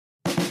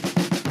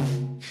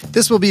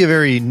This will be a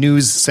very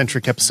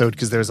news-centric episode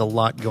because there's a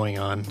lot going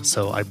on.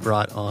 So I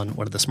brought on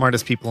one of the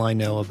smartest people I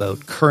know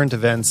about current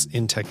events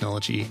in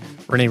technology.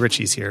 Rene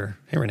Ritchie's here.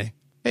 Hey, Rene.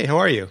 Hey, how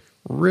are you?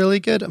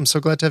 Really good. I'm so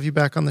glad to have you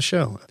back on the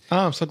show.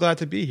 Oh, I'm so glad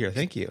to be here.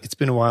 Thank you. It's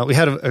been a while. We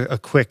had a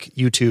quick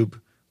YouTube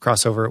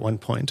crossover at one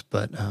point,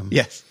 but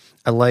yes,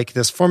 I like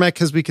this format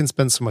because we can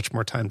spend so much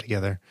more time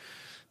together.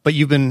 But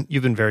you've been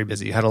very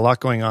busy. You had a lot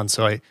going on,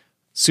 so I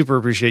super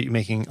appreciate you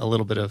making a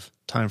little bit of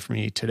time for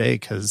me today,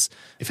 because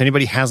if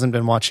anybody hasn't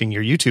been watching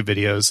your YouTube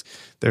videos,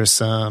 there's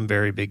some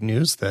very big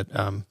news that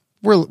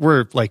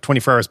we're like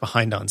 24 hours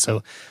behind on.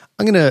 So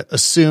I'm going to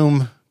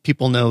assume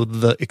people know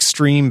the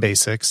extreme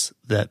basics,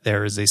 that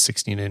there is a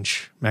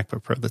 16-inch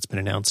MacBook Pro that's been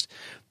announced,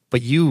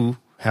 but you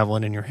have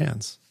one in your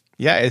hands.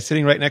 Yeah, it's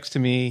sitting right next to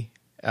me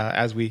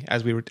as we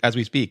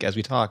speak, as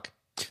we talk.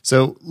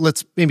 So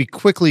let's maybe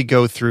quickly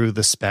go through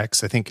the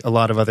specs. I think a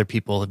lot of other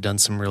people have done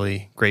some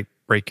really great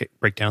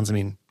breakdowns. I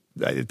mean,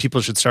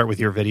 people should start with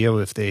your video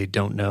if they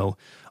don't know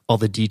all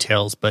the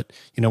details. But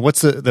you know,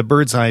 what's the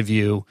bird's eye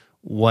view?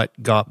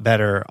 What got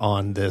better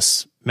on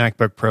this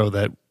MacBook Pro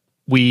that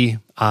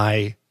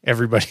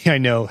everybody I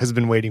know has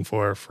been waiting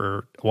for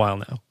a while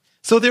now?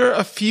 So there are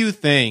a few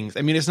things.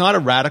 I mean, it's not a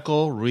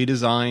radical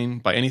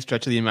redesign by any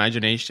stretch of the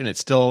imagination. It's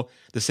still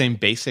the same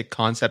basic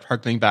concept,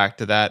 harkening back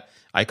to that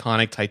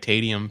iconic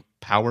titanium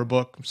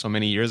PowerBook so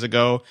many years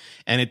ago.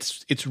 And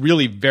it's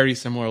really very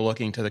similar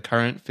looking to the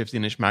current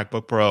 15-inch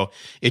MacBook Pro.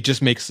 It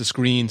just makes the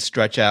screen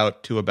stretch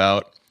out to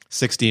about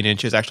 16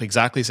 inches, actually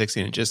exactly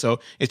 16 inches. So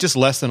it's just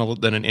less than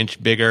an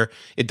inch bigger.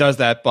 It does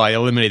that by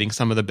eliminating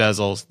some of the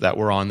bezels that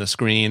were on the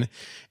screen.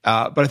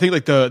 But I think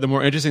like the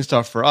more interesting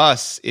stuff for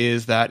us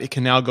is that it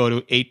can now go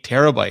to 8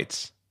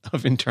 terabytes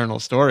of internal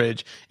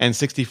storage and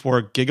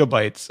 64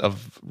 gigabytes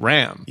of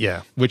RAM.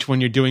 Yeah. Which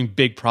when you're doing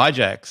big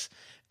projects,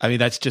 I mean,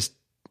 that's just,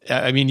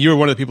 I mean, you were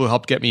one of the people who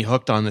helped get me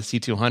hooked on the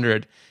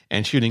C200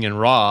 and shooting in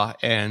RAW,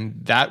 and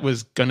that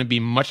was going to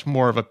be much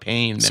more of a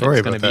pain than it's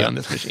going to be on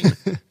this machine.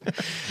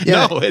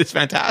 Yeah. No, it's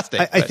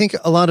fantastic. I think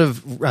a lot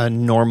of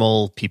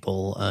normal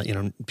people,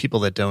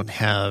 people that don't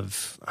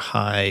have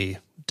high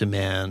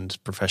demand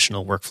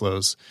professional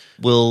workflows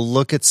will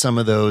look at some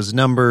of those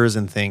numbers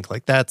and think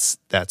like that's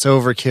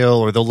overkill,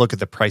 or they'll look at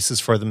the prices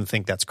for them and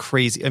think that's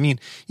crazy. I mean,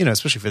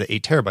 especially for the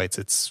 8 terabytes,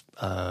 it's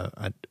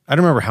I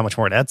don't remember how much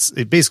more it adds.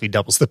 It basically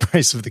doubles the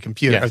price of the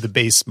computer, yes, or the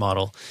base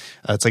model.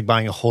 It's like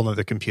buying a whole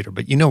nother computer.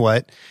 But you know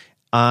what?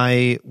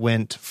 I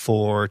went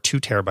for 2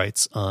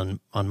 terabytes on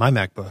my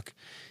MacBook,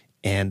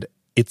 and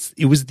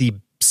it was the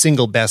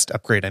single best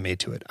upgrade I made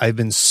to it. I've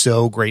been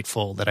so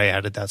grateful that I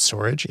added that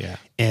storage. Yeah,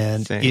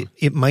 and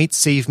it might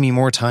save me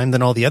more time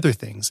than all the other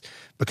things,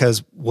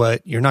 because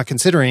what you're not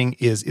considering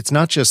is it's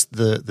not just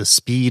the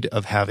speed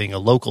of having a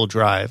local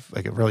drive,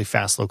 like a really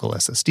fast local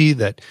SSD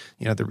that,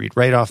 the read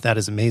write off, that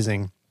is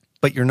amazing,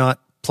 but you're not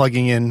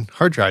plugging in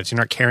hard drives. You're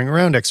not carrying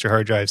around extra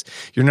hard drives.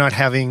 You're not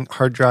having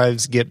hard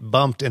drives get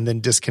bumped and then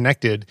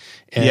disconnected.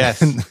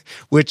 Yes.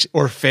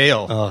 Or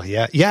fail. Oh,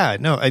 yeah. Yeah.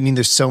 No, I mean,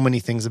 there's so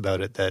many things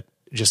about it that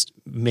just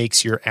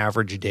makes your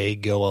average day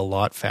go a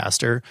lot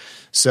faster.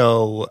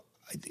 So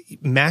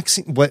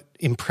what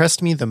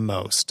impressed me the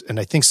most, and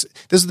I think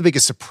this is the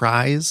biggest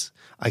surprise,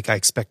 like I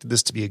expected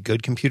this to be a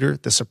good computer.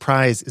 The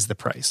surprise is the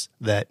price,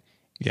 that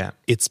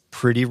it's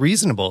pretty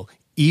reasonable.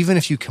 Even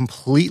if you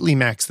completely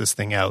max this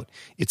thing out,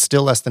 it's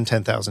still less than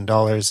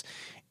 $10,000.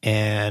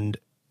 And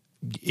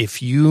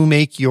if you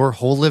make your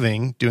whole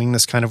living doing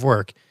this kind of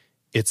work,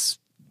 it's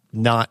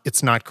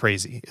not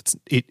crazy.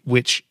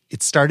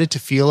 It started to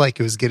feel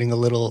like it was getting a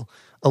little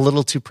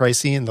too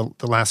pricey in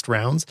the last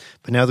rounds,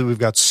 but now that we've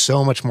got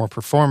so much more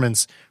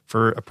performance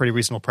for a pretty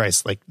reasonable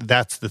price, like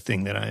that's the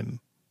thing that I'm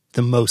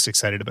the most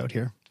excited about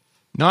here.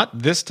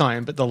 Not this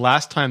time, but the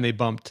last time they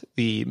bumped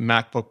the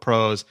MacBook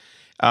Pros,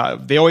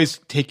 they always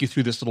take you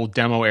through this little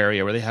demo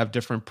area where they have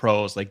different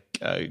pros like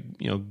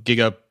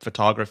giga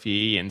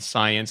photography and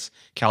science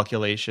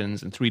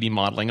calculations and 3D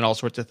modeling and all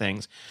sorts of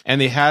things.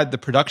 And they had the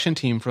production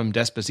team from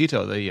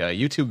Despacito, the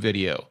YouTube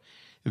video,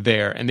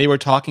 there, and they were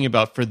talking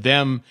about, for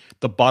them,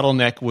 the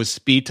bottleneck was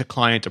speed to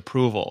client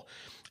approval.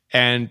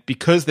 And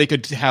because they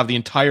could have the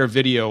entire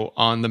video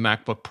on the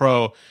MacBook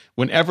Pro,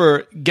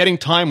 whenever getting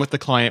time with the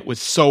client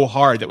was so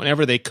hard that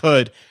whenever they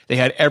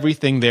had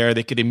everything there.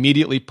 They could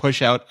immediately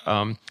push out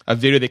a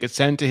video they could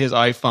send to his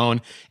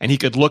iPhone, and he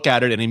could look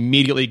at it and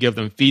immediately give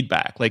them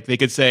feedback. Like they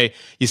could say,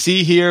 you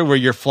see here where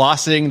you're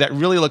flossing, that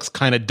really looks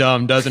kind of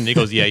dumb, doesn't it? And he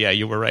goes, yeah,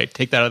 you were right.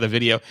 Take that out of the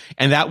video.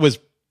 And that was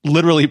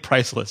literally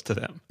priceless to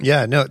them.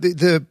 Yeah, no,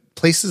 the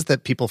places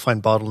that people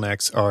find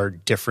bottlenecks are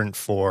different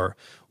for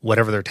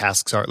whatever their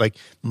tasks are. Like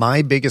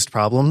my biggest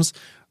problems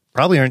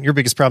probably aren't your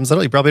biggest problems at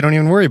all. You probably don't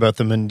even worry about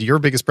them. And your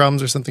biggest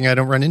problems are something I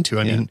don't run into.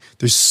 I mean,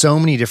 there's so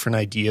many different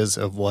ideas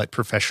of what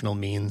professional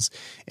means.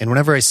 And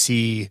whenever I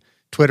see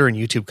Twitter and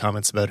YouTube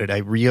comments about it,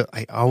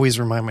 I always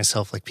remind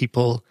myself, like,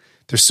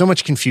 there's so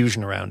much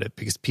confusion around it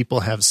because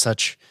people have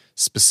such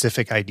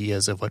specific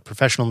ideas of what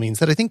professional means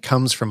that I think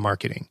comes from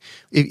marketing.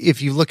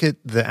 If you look at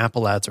the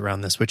Apple ads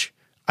around this, which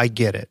I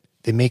get it,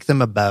 they make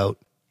them about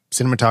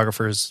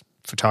cinematographers,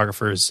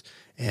 photographers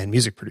and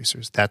music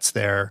producers. That's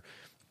the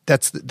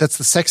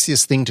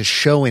sexiest thing to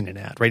show in an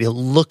ad, right? It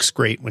looks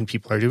great when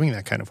people are doing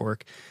that kind of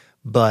work,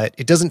 but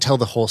it doesn't tell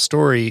the whole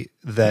story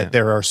that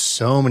there are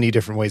so many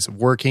different ways of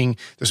working.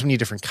 There's so many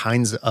different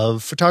kinds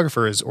of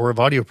photographers or of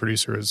audio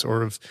producers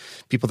or of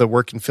people that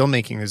work in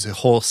filmmaking. There's a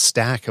whole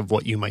stack of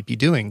what you might be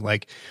doing.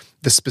 Like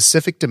the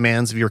specific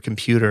demands of your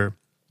computer,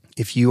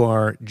 if you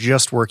are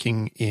just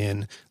working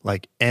in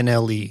like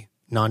NLE,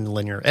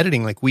 nonlinear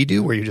editing like we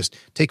do, where you just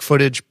take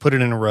footage, put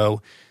it in a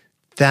row,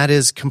 that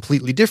is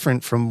completely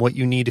different from what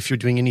you need if you're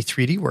doing any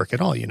 3D work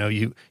at all. You know,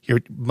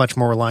 you're much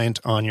more reliant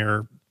on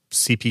your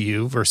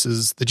CPU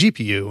versus the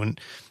GPU and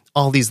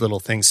all these little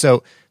things.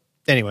 So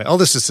anyway, all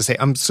this is to say,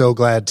 I'm so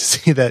glad to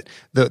see that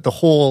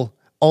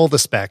all the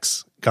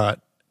specs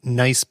got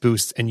nice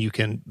boosts and you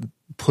can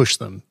push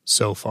them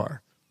so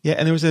far. Yeah,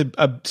 and there was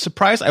a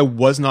surprise I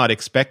was not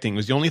expecting. It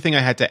was the only thing I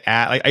had to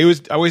add. Like I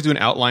always do an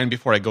outline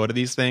before I go to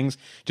these things,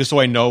 just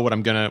so I know what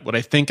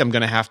I think I'm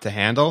gonna have to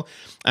handle.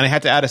 And I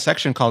had to add a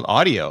section called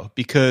audio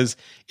because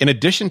in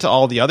addition to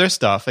all the other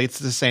stuff, it's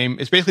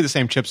basically the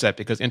same chipset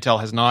because Intel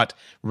has not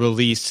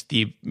released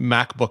the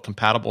MacBook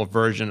compatible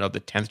version of the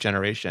 10th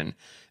generation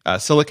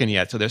silicon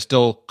yet, so there's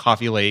still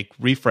Coffee Lake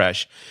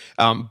refresh.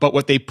 But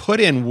what they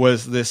put in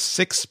was this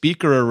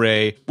 6-speaker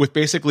array with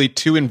basically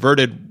 2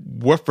 inverted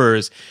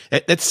woofers.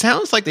 It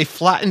sounds like they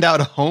flattened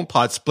out a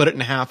HomePod, split it in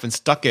half, and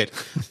stuck it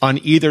on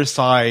either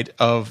side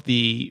of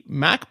the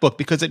MacBook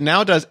because it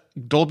now does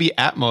Dolby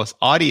Atmos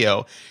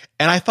audio.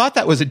 And I thought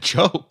that was a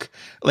joke.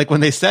 Like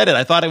when they said it,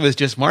 I thought it was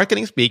just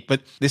marketing speak,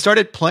 but they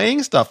started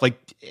playing stuff like.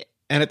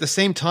 And at the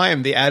same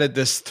time, they added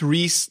this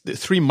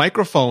three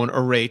microphone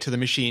array to the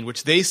machine,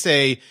 which they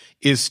say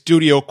is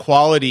studio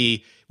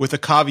quality with a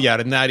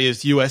caveat, and that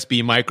is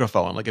USB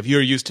microphone. Like if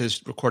you're used to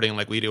recording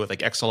like we do with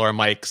like XLR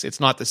mics, it's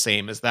not the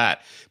same as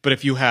that. But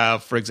if you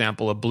have, for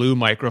example, a blue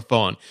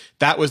microphone,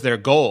 that was their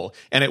goal.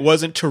 And it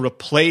wasn't to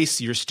replace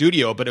your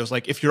studio, but it was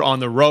like if you're on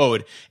the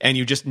road and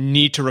you just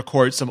need to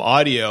record some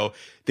audio,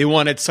 they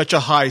wanted such a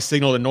high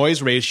signal to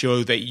noise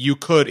ratio that you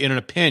could, in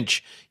a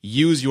pinch,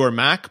 use your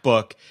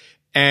MacBook.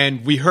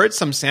 And we heard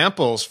some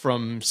samples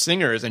from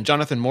singers, and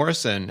Jonathan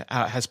Morrison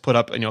has put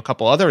up a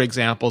couple other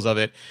examples of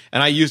it.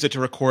 And I used it to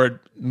record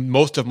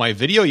most of my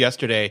video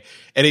yesterday,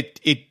 and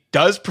it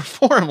does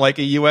perform like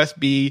a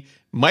USB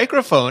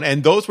microphone.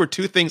 And those were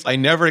 2 things I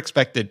never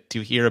expected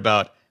to hear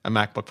about a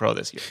MacBook Pro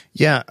this year.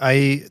 Yeah,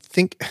 I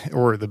think,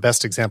 or the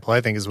best example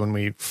I think is when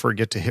we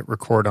forget to hit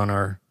record on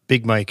our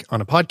big mic on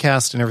a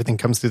podcast and everything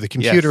comes through the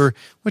computer,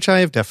 which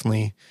I have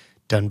definitely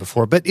done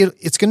before. But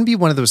it's going to be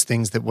one of those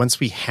things that once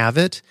we have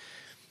it,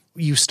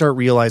 you start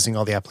realizing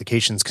all the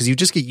applications because you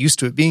just get used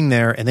to it being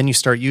there and then you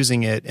start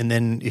using it. And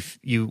then if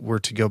you were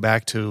to go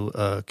back to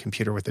a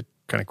computer with a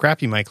kind of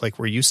crappy mic like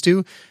we're used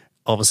to,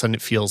 all of a sudden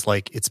it feels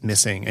like it's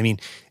missing. I mean,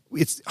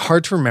 it's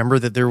hard to remember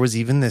that there was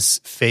even this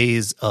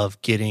phase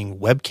of getting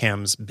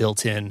webcams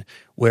built in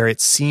where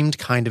it seemed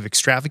kind of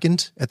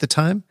extravagant at the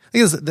time. I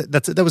guess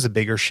that was a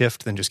bigger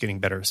shift than just getting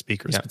better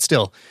speakers, but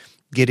still.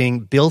 Getting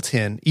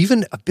built-in,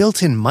 even a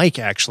built-in mic,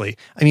 actually.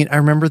 I mean, I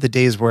remember the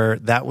days where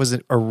that was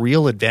a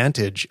real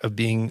advantage of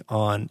being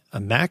on a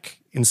Mac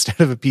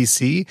instead of a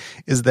PC,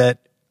 is that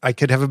I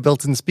could have a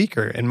built-in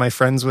speaker, and my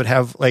friends would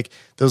have like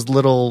those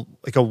little,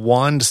 like a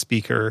wand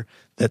speaker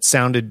that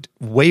sounded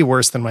way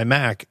worse than my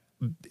Mac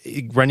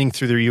running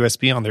through their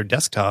USB on their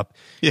desktop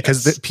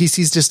because the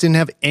PCs just didn't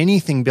have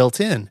anything built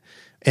in.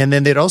 And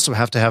then they'd also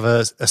have to have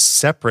a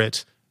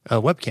separate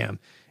webcam.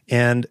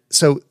 And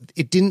so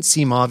it didn't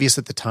seem obvious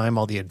at the time,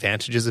 all the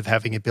advantages of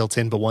having it built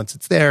in. But once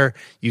it's there,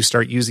 you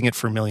start using it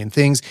for a million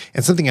things.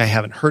 And something I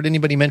haven't heard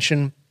anybody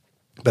mention,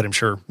 but I'm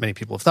sure many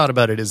people have thought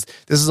about it, is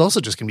this is also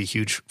just going to be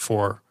huge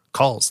for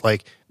calls.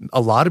 Like a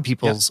lot of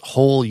people's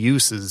whole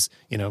use is,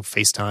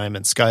 FaceTime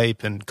and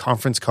Skype and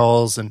conference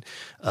calls. And,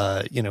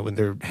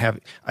 when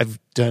I've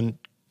done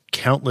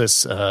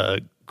countless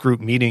group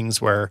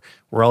meetings where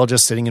we're all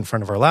just sitting in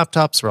front of our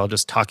laptops. We're all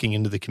just talking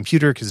into the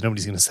computer because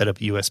nobody's going to set up a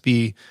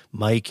USB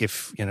mic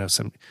if,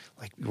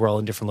 we're all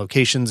in different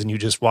locations and you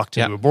just walked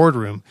into a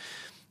boardroom.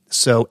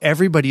 So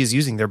everybody is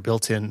using their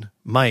built-in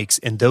mics,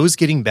 and those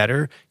getting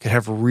better could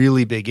have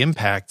really big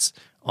impacts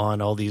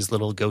on all these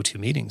little go-to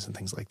meetings and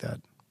things like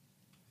that.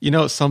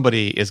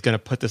 Somebody is going to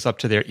put this up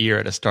to their ear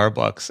at a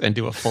Starbucks and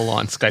do a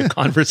full-on Skype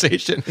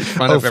conversation in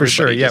front of everybody. For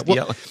sure, yeah.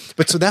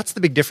 But so that's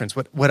the big difference.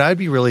 What I'd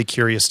be really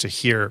curious to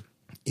hear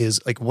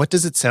is like, what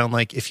does it sound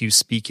like if you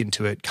speak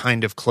into it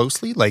kind of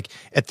closely, like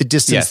at the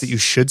distance that you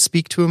should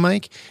speak to a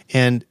mic,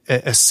 and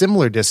a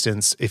similar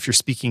distance if you're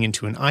speaking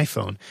into an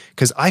iPhone?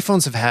 Because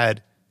iPhones have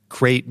had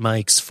great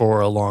mics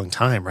for a long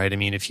time, right? I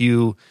mean, if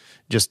you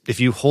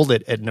hold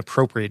it at an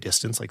appropriate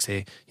distance, like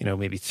say,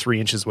 maybe 3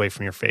 inches away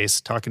from your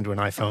face, talking to an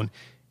iPhone,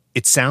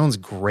 it sounds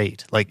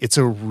great. Like it's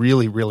a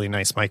really, really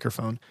nice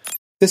microphone.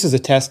 This is a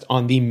test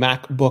on the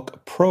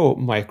MacBook Pro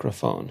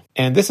microphone.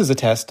 And this is a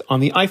test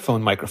on the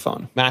iPhone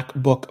microphone.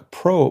 MacBook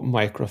Pro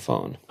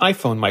microphone.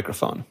 iPhone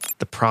microphone.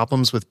 The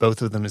problems with both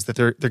of them is that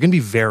they're going to be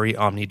very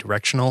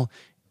omnidirectional,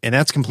 and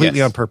that's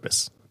completely on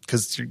purpose.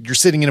 because you're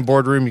sitting in a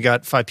boardroom, you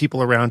got 5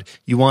 people around,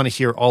 you want to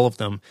hear all of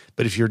them.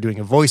 But if you're doing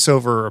a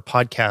voiceover or a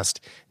podcast,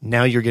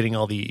 now you're getting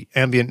all the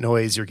ambient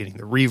noise, you're getting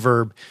the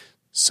reverb.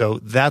 So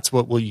that's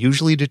what will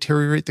usually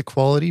deteriorate the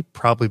quality,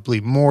 probably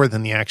more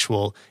than the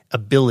actual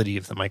ability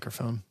of the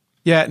microphone.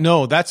 Yeah,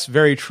 no, that's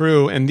very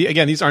true. And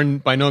again, these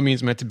aren't by no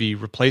means meant to be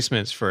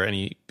replacements for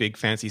any big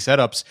fancy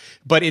setups.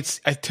 But it's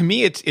to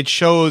me, it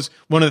shows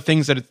one of the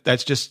things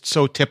that's just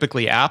so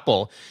typically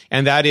Apple,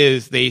 and that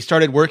is they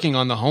started working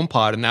on the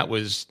HomePod, and that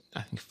was,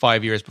 I think,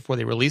 5 years before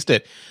they released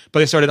it. But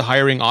they started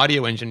hiring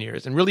audio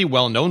engineers and really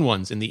well-known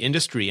ones in the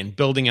industry and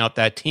building out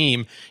that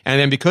team. And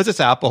then because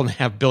it's Apple and they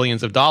have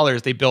billions of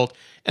dollars, they built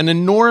an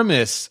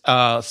enormous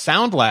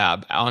sound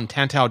lab on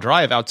Tantau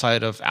Drive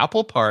outside of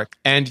Apple Park.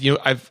 And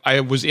I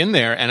was in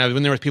there, and I was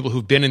in there with people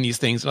who've been in these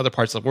things in other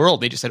parts of the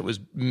world. They just said it was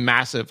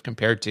massive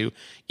compared to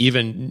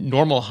even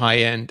normal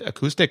high-end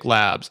acoustic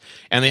labs.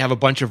 And they have a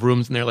bunch of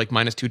rooms in there, like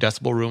 -2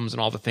 decibel rooms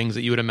and all the things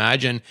that you would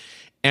imagine.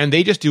 And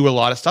they just do a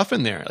lot of stuff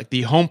in there. Like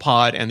the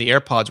HomePod and the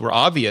AirPods were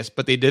obvious,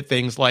 but they did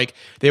things like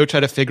they would try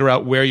to figure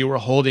out where you were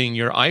holding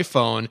your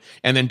iPhone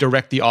and then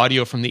direct the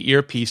audio from the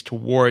earpiece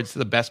towards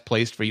the best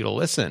place for you to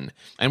listen.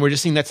 And we're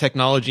just seeing that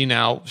technology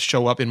now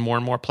show up in more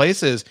and more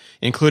places,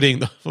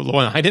 including the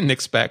one I didn't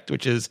expect,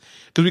 which is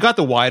because we got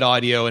the wide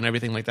audio and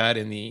everything like that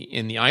in the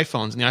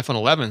iPhones, and the iPhone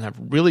 11 have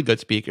really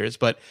good speakers,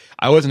 but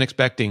I wasn't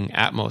expecting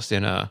Atmos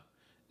in a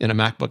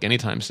MacBook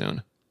anytime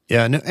soon.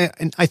 Yeah, no,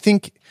 and I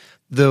think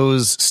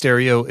those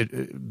stereo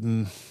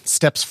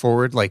steps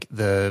forward, like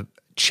the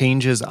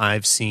changes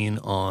I've seen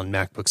on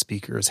MacBook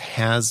speakers,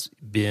 has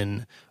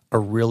been a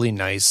really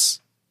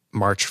nice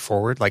march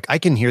forward. Like I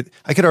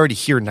could already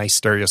hear nice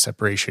stereo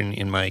separation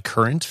in my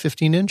current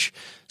 15-inch.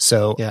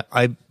 So yeah.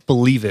 I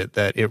believe it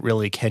that it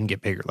really can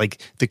get bigger.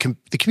 Like the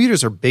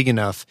computers are big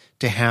enough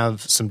to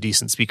have some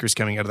decent speakers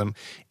coming out of them.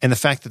 And the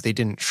fact that they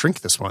didn't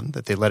shrink this one,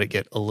 that they let it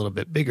get a little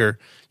bit bigger,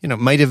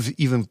 might have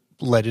even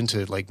led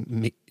into like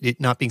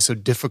it not being so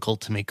difficult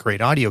to make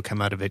great audio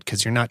come out of it,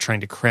 because you're not trying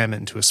to cram it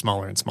into a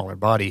smaller and smaller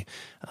body.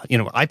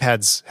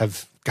 iPads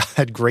have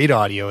had great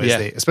audio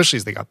especially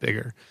as they got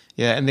bigger.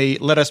 Yeah, and they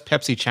let us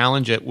Pepsi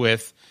challenge it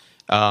with.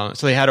 So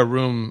they had a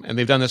room, and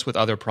they've done this with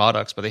other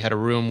products, but they had a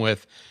room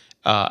with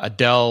a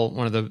Dell,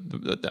 one of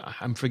the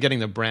I'm forgetting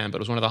the brand, but it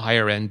was one of the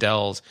higher end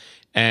Dells,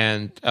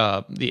 and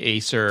the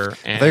Acer.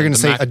 And they're going to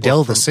say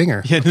Adele, the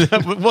singer. Yeah,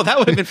 well, that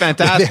would have been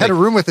fantastic. They had a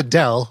room with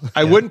Adele.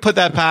 I wouldn't put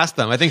that past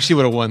them. I think she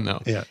would have won,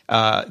 though.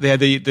 Yeah. They had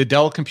the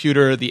Dell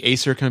computer, the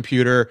Acer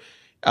computer,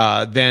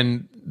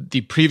 then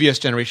the previous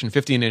generation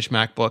 15-inch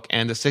MacBook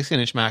and the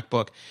 16-inch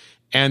MacBook.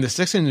 And the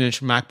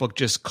 16-inch MacBook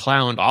just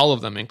clowned all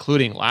of them,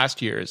 including last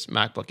year's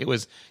MacBook. It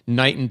was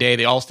night and day.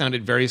 They all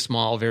sounded very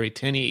small, very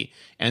tinny.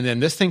 And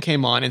then this thing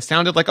came on and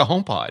sounded like a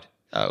HomePod,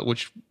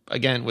 which,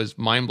 again, was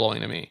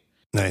mind-blowing to me.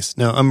 Nice.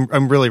 No,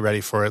 I'm really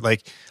ready for it.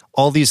 Like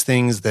all these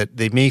things that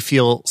they may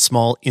feel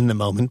small in the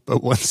moment,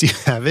 but once you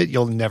have it,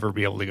 you'll never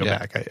be able to go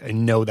back. I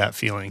know that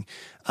feeling.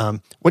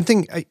 One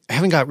thing I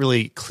haven't got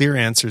really clear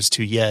answers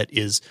to yet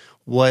is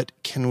what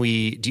can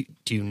we do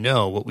you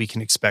know what we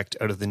can expect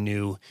out of the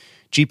new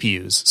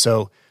GPUs?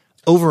 So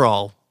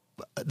overall,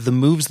 the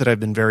moves that I've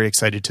been very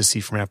excited to see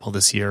from Apple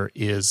this year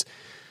is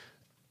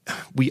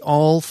we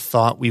all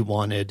thought we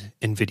wanted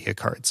NVIDIA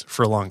cards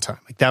for a long time.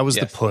 Like that was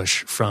the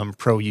push from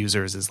pro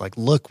users, is like,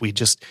 look, we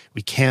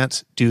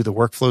can't do the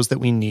workflows that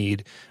we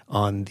need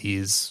on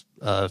these,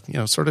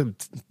 sort of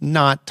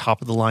not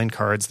top of the line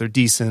cards. They're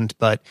decent,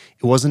 but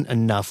it wasn't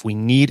enough. We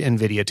need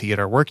NVIDIA to get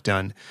our work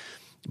done.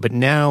 But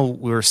now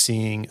we're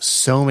seeing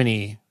so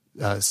many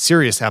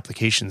serious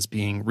applications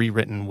being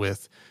rewritten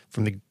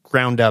from the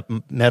ground up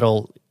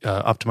metal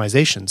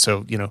optimization.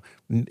 So,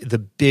 the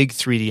big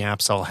 3D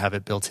apps all have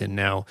it built in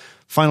now.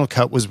 Final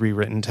Cut was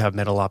rewritten to have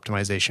metal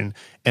optimization.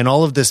 And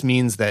all of this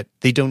means that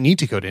they don't need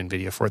to go to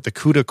NVIDIA for it. The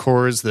CUDA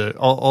cores,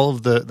 all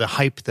of the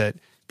hype that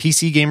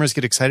PC gamers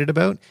get excited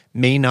about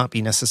may not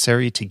be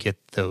necessary to get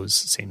those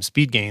same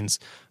speed gains.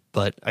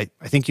 But I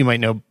think you might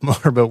know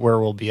more about where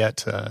we'll be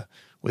at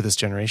with this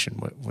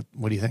generation.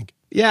 What do you think?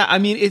 Yeah, I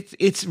mean,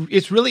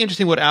 it's really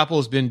interesting what Apple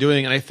has been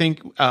doing, and I think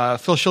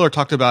Phil Schiller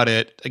talked about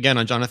it again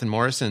on Jonathan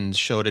Morrison's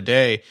show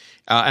today.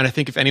 And I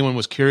think if anyone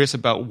was curious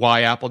about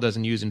why Apple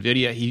doesn't use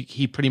NVIDIA,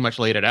 he pretty much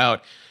laid it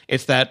out.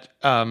 It's that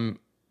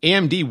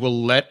AMD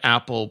will let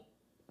Apple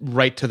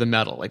write to the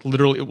metal, like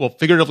literally, well,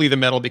 figuratively the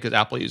metal because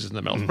Apple uses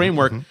the metal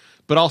framework,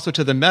 but also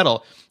to the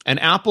metal. And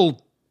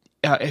Apple.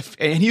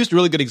 And he used a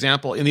really good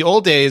example. In the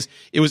old days,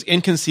 it was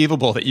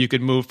inconceivable that you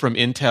could move from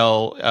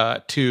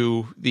Intel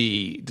to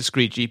the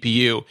discrete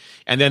GPU.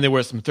 And then there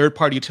were some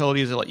third-party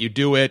utilities that let you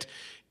do it.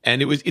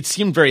 And it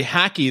seemed very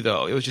hacky,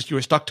 though. It was just you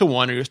were stuck to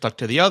one or you were stuck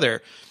to the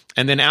other.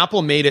 And then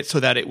Apple made it so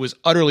that it was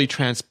utterly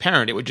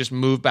transparent. It would just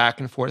move back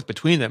and forth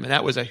between them. And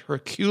that was a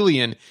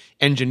Herculean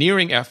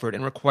engineering effort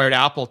and required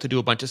Apple to do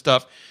a bunch of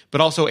stuff.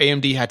 But also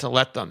AMD had to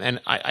let them.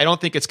 And I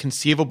don't think it's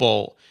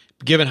conceivable,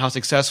 given how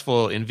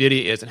successful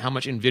NVIDIA is and how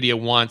much NVIDIA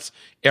wants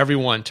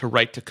everyone to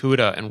write to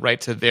CUDA and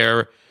write to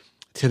their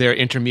to their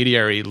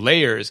intermediary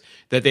layers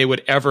that they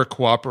would ever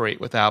cooperate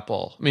with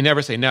Apple. I mean,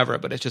 never say never,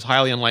 but it's just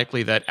highly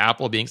unlikely that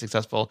Apple being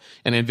successful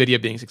and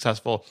NVIDIA being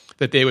successful,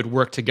 that they would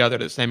work together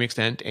to the same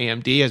extent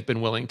AMD has been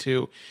willing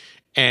to.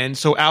 And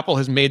so Apple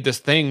has made this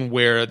thing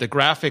where the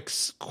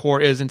graphics core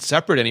isn't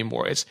separate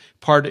anymore. It's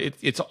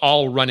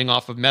all running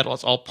off of metal.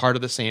 It's all part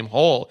of the same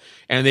whole.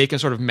 And they can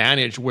sort of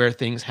manage where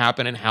things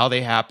happen and how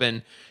they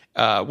happen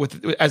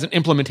as an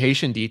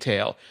implementation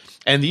detail.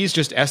 And these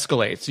just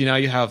escalate. So now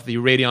you have the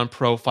Radeon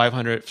Pro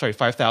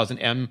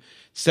 5000M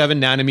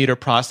 7 nanometer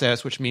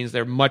process, which means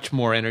they're much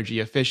more energy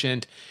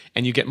efficient,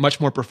 and you get much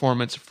more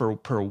performance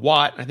per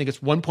watt. I think it's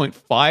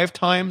 1.5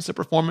 times the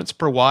performance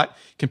per watt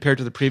compared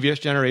to the previous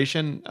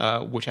generation,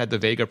 which had the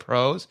Vega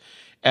Pros.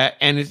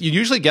 And you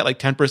usually get like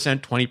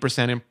 10%,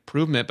 20%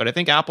 improvement, but I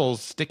think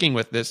Apple's sticking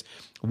with this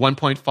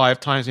 1.5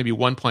 times, maybe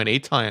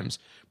 1.8 times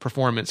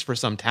performance for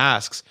some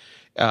tasks.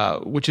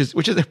 Which is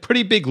a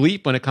pretty big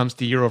leap when it comes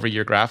to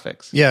year-over-year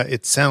graphics. Yeah,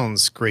 it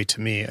sounds great to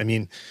me. I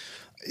mean,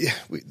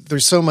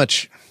 there's so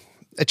much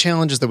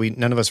challenges that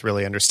none of us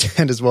really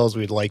understand as well as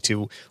we'd like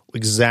to,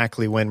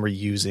 exactly when we're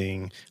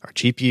using our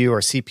GPU or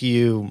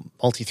CPU,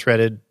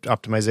 multi-threaded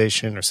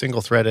optimization or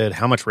single-threaded,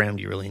 how much RAM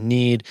do you really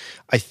need?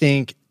 I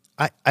think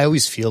I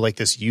always feel like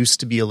this used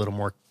to be a little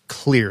more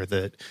clear,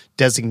 the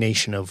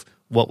designation of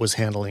what was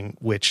handling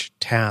which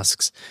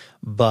tasks,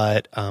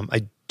 but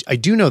I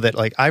do know that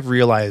like I've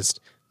realized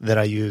that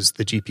I use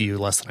the GPU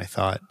less than I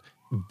thought,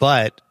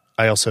 but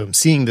I also am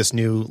seeing this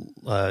new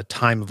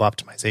time of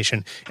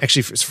optimization.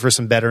 Actually, for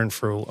some better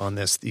info on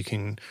this, you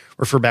can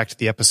refer back to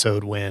the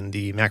episode when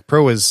the Mac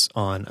Pro was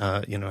on.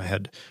 I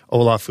had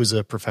Olaf, who's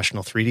a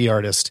professional 3D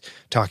artist,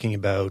 talking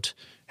about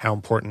how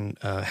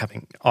important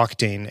having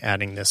Octane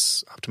adding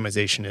this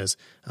optimization is.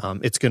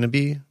 It's going to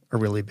be a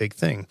really big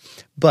thing.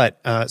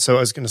 But so I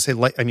was going to say,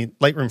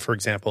 Lightroom, for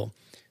example,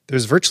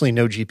 there's virtually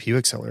no GPU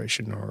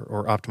acceleration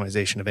or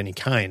optimization of any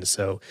kind.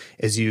 So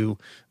as you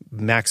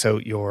max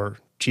out your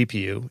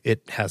GPU,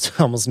 it has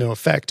almost no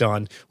effect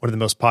on one of the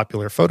most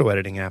popular photo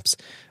editing apps.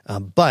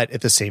 But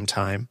at the same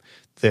time,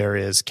 there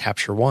is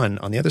Capture One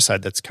on the other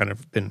side that's kind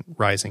of been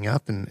rising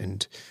up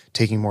and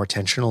taking more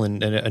attention.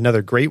 And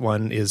another great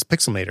one is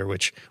Pixelmator,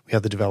 which we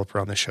have the developer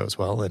on the show as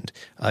well. And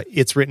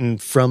it's written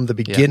from the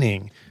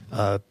beginning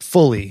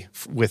fully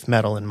with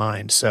metal in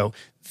mind. So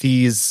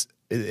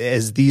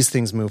as these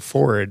things move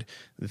forward,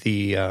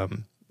 the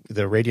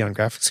Radeon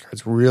graphics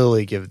cards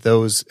really give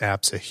those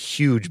apps a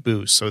huge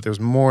boost. So there's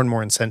more and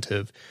more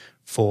incentive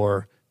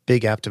for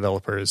big app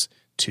developers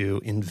to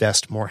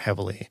invest more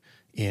heavily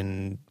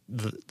in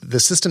the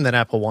system that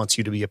Apple wants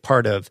you to be a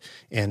part of,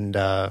 and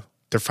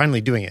they're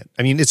finally doing it.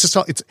 I mean, this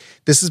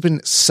has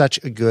been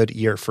such a good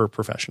year for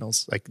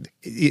professionals, like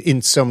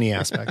in so many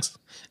aspects.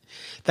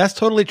 That's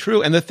totally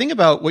true. And the thing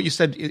about what you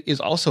said is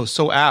also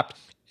so apt.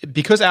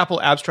 Because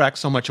Apple abstracts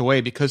so much away,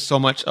 because so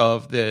much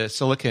of the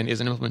silicon is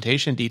an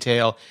implementation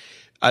detail,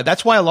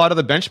 that's why a lot of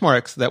the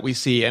benchmarks that we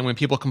see, and when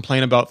people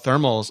complain about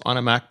thermals on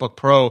a MacBook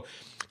Pro,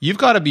 you've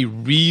got to be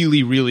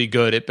really, really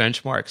good at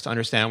benchmarks to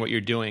understand what you're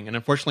doing. And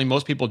unfortunately,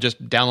 most people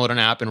just download an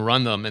app and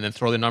run them and then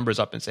throw the numbers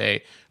up and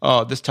say,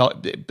 but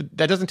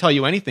that doesn't tell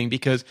you anything,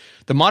 because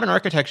the modern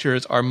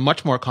architectures are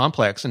much more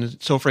complex.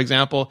 And so, for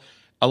example,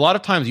 a lot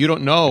of times you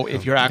don't know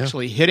if you're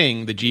actually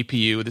hitting the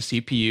GPU, the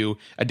CPU,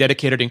 a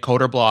dedicated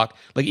encoder block.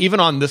 Like even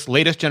on this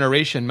latest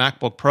generation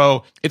MacBook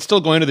Pro, it's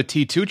still going to the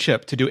T2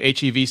 chip to do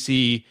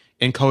HEVC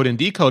encode and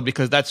decode,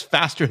 because that's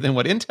faster than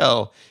what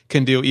Intel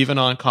can do even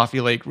on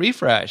Coffee Lake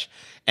Refresh.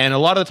 And a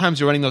lot of the times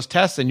you're running those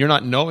tests and you're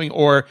not knowing,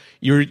 or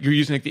you're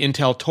using like the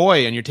Intel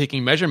toy and you're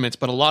taking measurements,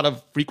 but a lot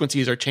of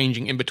frequencies are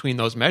changing in between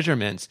those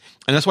measurements.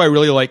 And that's why I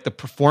really like the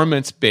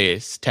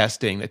performance-based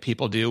testing that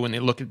people do when they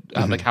look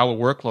at like how a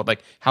workload,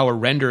 like how a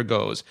render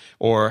goes,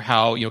 or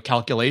how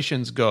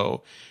calculations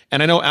go.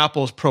 And I know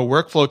Apple's Pro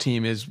Workflow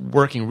team is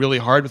working really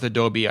hard with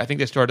Adobe. I think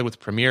they started with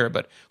Premiere,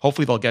 but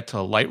hopefully they'll get to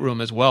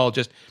Lightroom as well,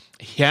 just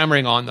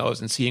hammering on those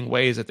and seeing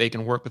ways that they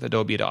can work with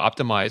Adobe to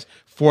optimize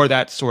for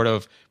that sort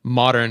of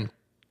modern,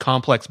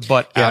 complex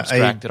but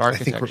abstracted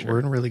architecture. I think we're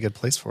in a really good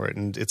place for it.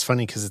 And it's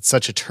funny because it's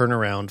such a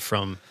turnaround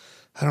from,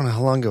 I don't know,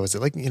 how long ago was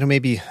it? Like,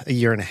 maybe a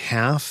year and a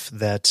half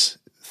that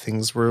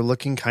things were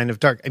looking kind of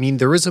dark. I mean,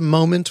 there was a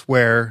moment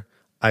where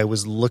I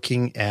was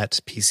looking at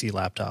PC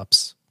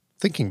laptops,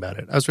 thinking about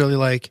it. I was really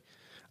like,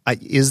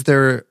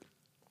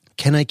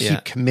 can I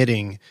keep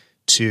committing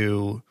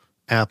to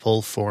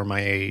Apple for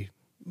my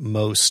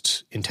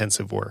most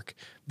intensive work?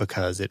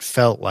 Because it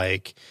felt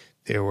like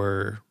they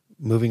were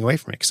moving away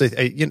from it. Because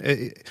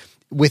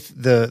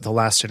with the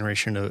last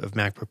generation of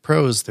MacBook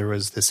Pros, there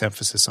was this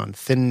emphasis on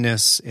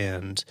thinness,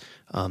 and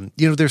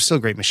they're still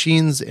great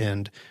machines,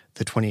 and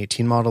the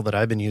 2018 model that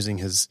I've been using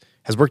has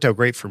worked out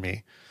great for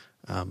me.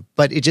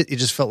 But it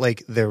just felt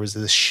like there was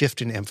this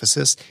shift in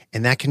emphasis,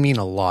 and that can mean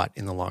a lot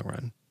in the long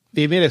run.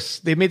 They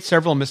made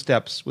several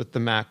missteps with the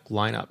Mac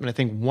lineup, and I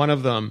think one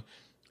of them,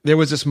 there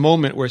was this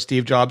moment where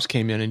Steve Jobs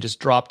came in and just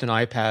dropped an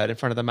iPad in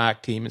front of the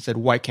Mac team and said,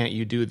 "Why can't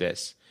you do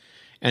this?"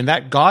 And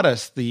that got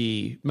us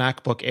the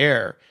MacBook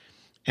Air.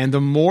 And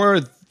the more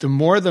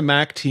the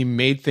Mac team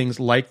made things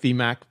like the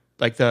Mac,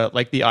 like the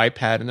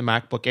iPad and the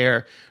MacBook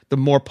Air, the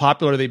more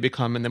popular they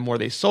become and the more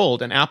they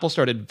sold. And Apple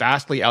started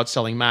vastly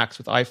outselling Macs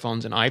with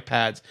iPhones and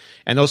iPads.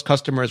 And those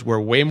customers were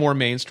way more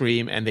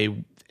mainstream, and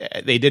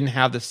they didn't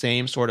have the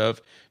same sort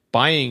of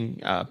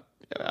buying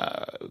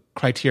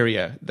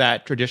criteria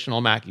that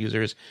traditional Mac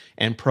users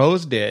and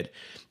pros did.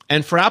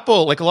 And for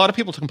Apple, like, a lot of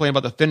people complain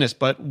about the thinness,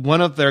 but one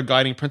of their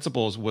guiding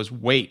principles was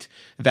weight.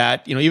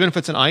 That, even if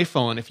it's an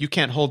iPhone, if you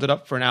can't hold it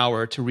up for an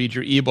hour to read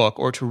your ebook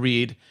or to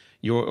read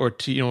or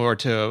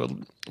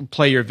to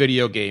play your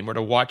video game or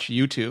to watch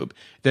YouTube,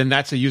 then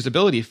that's a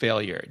usability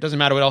failure. It doesn't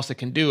matter what else it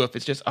can do. If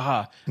it's just,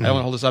 I don't want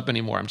to hold this up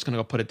anymore, I'm just going to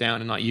go put it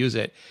down and not use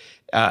it.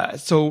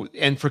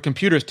 And for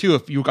computers too,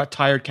 if you got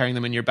tired carrying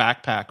them in your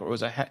backpack, or it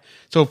was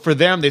so for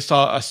them, they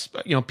saw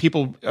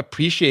people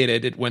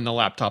appreciated it when the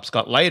laptops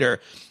got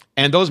lighter.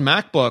 And those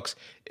MacBooks,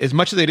 as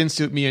much as they didn't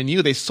suit me and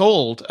you, they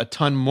sold a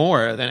ton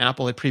more than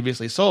Apple had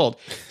previously sold.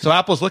 So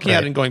Apple's looking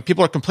at it and going,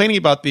 people are complaining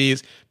about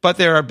these, but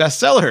they're our best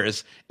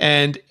sellers.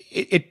 And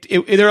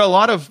there are a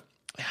lot of,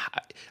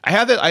 I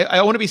have that.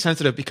 I want to be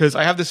sensitive because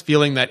I have this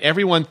feeling that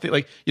everyone,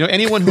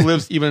 anyone who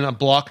lives even a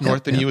block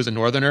north than you is a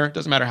northerner.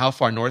 Doesn't matter how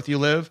far north you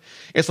live.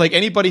 It's like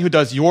anybody who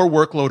does your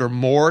workload or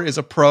more is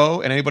a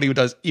pro, and anybody who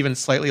does even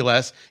slightly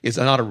less is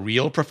not a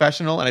real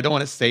professional. And I don't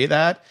want to say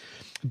that,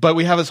 but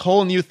we have this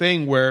whole new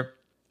thing where,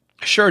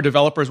 sure,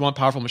 developers want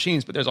powerful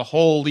machines, but there's a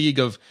whole league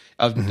of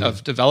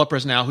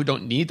developers now who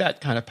don't need that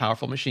kind of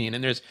powerful machine.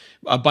 And there's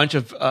a bunch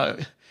of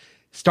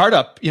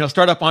startup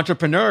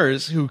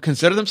entrepreneurs who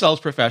consider themselves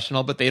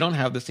professional, but they don't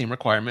have the same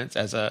requirements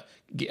as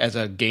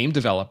a game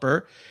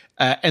developer.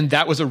 And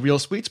that was a real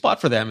sweet spot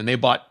for them. And they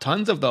bought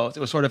tons of those. It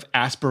was sort of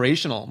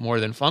aspirational more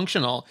than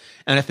functional.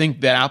 And I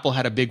think that Apple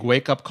had a big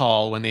wake-up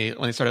call when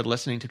they started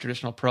listening to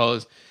traditional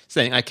pros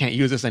saying, I can't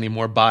use this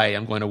anymore, bye,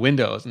 I'm going to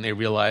Windows. And they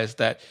realized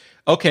that,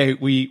 okay,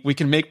 we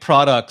can make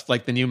products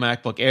like the new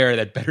MacBook Air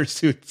that better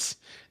suits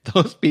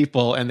those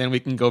people, and then we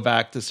can go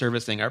back to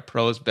servicing our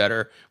pros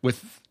better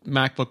with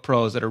MacBook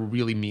Pros that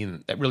really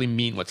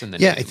mean what's in the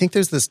name. Yeah, I think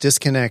there's this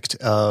disconnect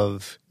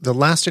of the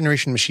last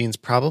generation machines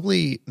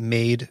probably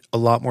made a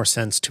lot more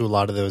sense to a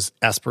lot of those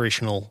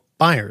aspirational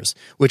buyers,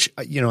 which,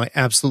 I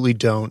absolutely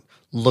don't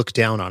look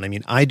down on. I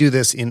mean, I do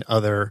this in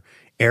other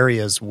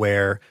areas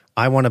where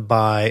I want to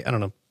buy, I don't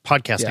know,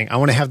 podcasting. Yeah. I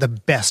want to have the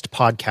best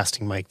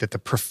podcasting mic that the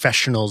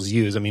professionals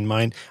use. I mean,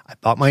 I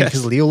bought mine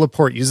because Leo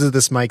Laporte uses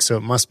this mic, so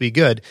it must be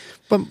good.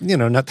 But,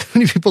 not that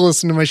many people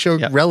listen to my show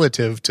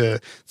relative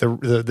to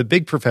the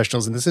big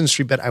professionals in this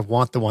industry, but I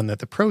want the one that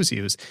the pros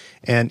use.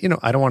 And,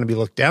 I don't want to be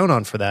looked down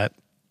on for that.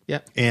 Yeah.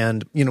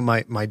 And,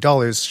 my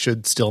dollars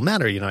should still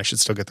matter. I should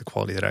still get the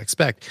quality that I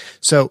expect.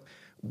 So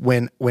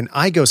when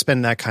I go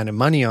spend that kind of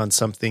money on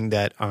something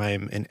that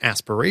I'm an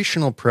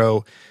aspirational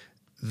pro,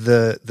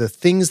 the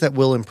things that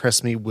will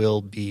impress me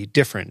will be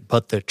different,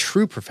 but the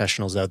true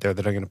professionals out there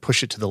that are going to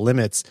push it to the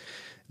limits,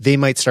 they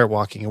might start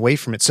walking away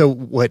from it. So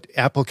what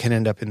Apple can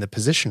end up in the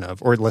position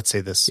of, or let's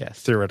say this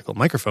theoretical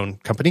microphone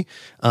company,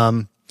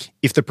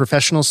 if the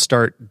professionals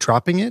start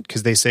dropping it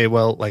because they say,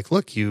 well, like,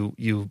 look,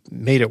 you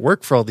made it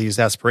work for all these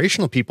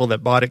aspirational people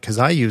that bought it because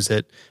I use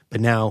it, but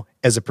now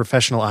as a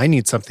professional, I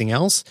need something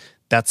else.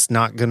 That's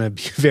not going to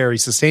be very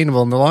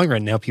sustainable in the long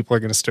run. Now people are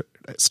going to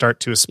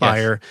start to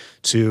aspire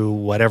to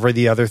whatever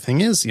the other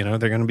thing is. They're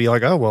going to be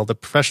like, oh, well, the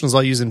professionals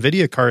all use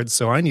NVIDIA cards,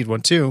 so I need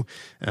one too.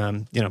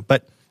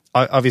 But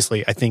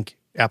obviously I think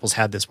Apple's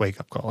had this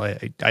wake-up call.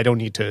 I don't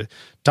need to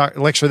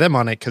lecture them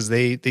on it because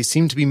they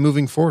seem to be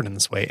moving forward in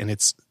this way, and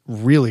it's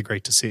really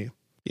great to see.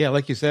 Yeah,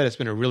 like you said, it's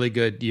been a really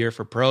good year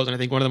for pros. And I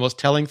think one of the most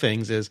telling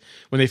things is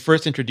when they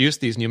first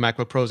introduced these new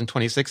MacBook Pros in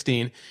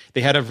 2016,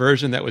 they had a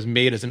version that was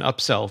made as an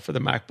upsell for the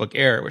MacBook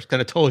Air, which kind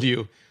of told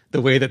you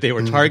the way that they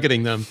were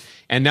targeting them.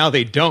 And now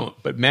they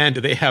don't. But man,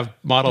 do they have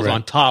models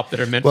on top that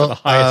are meant for the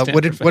highest end.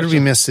 What did we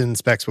miss in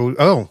specs? We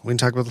didn't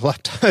talk about the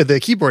laptop, the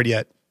keyboard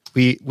yet.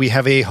 We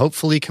have a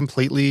hopefully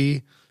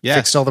completely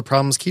fixed all the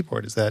problems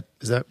keyboard. Is that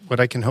what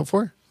I can hope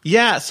for?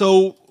 Yeah,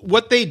 so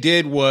what they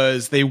did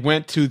was they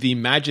went to the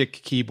Magic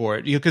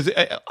Keyboard. Because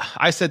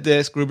I said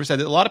this, Gruber said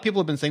that a lot of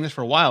people have been saying this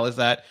for a while, is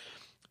that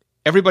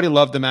everybody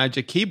loved the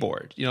Magic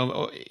Keyboard.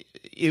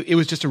 It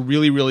was just a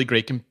really, really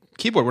great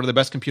keyboard, one of the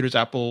best computers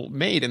Apple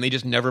made, and they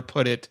just never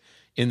put it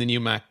in the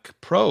new Mac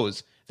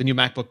Pros, the new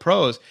MacBook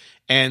Pros.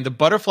 And the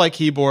butterfly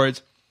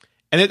keyboards,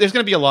 and there's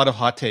going to be a lot of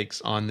hot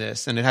takes on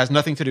this, and it has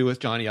nothing to do with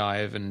Johnny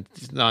Ive, and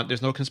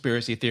there's no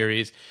conspiracy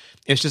theories.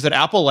 It's just that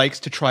Apple likes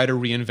to try to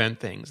reinvent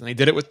things. And they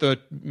did it with the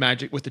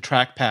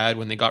trackpad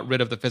when they got rid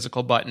of the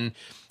physical button.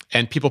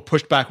 And people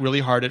pushed back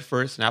really hard at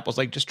first. And Apple's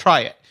like, just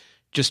try it.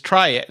 Just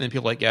try it. And then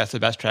people are like, yeah, it's the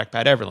best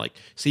trackpad ever. Like,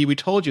 see, we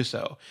told you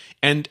so.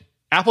 And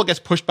Apple gets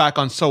pushed back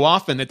on so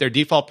often that their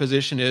default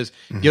position is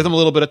give them a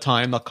little bit of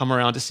time. They'll come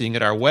around to seeing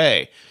it our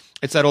way.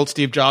 It's that old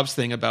Steve Jobs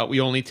thing about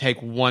we only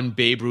take one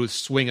Babe Ruth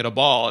swing at a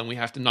ball and we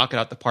have to knock it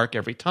out the park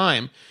every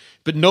time.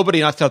 But nobody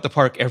knocks out the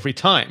park every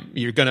time.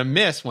 You're going to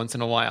miss once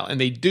in a while.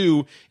 And they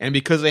do. And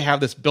because they have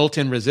this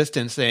built-in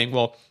resistance saying,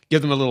 well,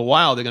 give them a little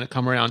while, they're going to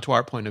come around to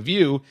our point of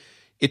view.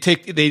 it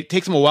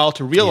takes them a while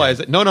to realize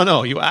that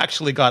no, you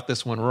actually got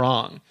this one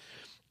wrong.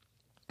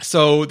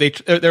 So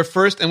they're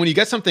first, and when you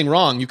get something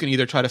wrong, you can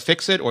either try to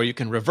fix it or you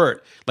can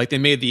revert. Like they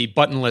made the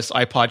buttonless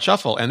iPod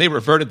Shuffle, and they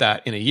reverted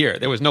that in a year.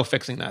 There was no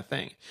fixing that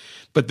thing.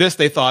 But this,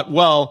 they thought,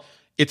 well,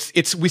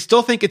 we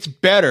still think it's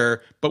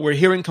better, but we're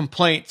hearing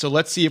complaints, so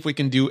let's see if we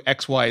can do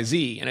X, Y,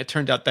 Z. And it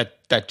turned out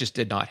that just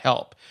did not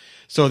help.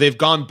 So they've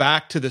gone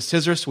back to the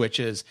scissor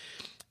switches.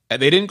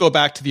 They didn't go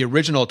back to the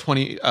original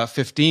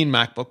 2015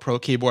 MacBook Pro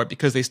keyboard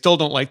because they still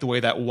don't like the way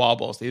that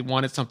wobbles. They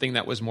wanted something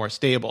that was more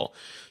stable.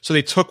 So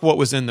they took what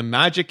was in the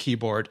Magic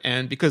Keyboard,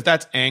 and because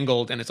that's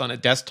angled and it's on a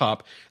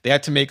desktop, they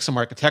had to make some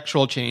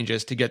architectural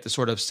changes to get the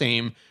sort of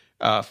same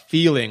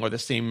feeling or the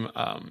same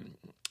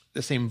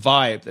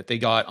vibe that they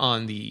got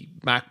on the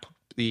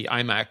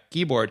iMac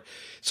keyboard.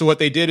 So what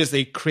they did is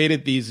they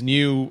created these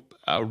new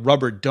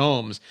rubber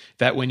domes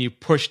that when you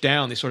push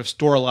down, they sort of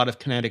store a lot of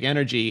kinetic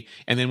energy,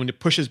 and then when it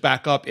pushes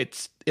back up,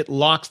 it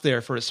locks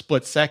there for a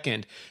split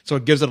second, so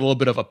it gives it a little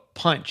bit of a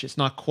punch. It's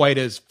not quite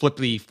as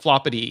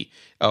floppity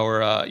or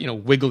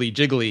wiggly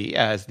jiggly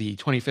as the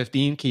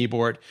 2015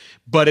 keyboard,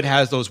 but it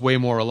has those way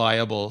more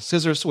reliable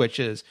scissor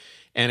switches,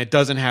 and it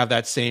doesn't have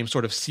that same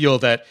sort of seal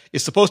that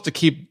is supposed to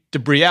keep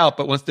debris out,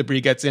 but once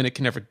debris gets in, it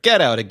can never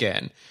get out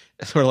again.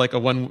 It's sort of like a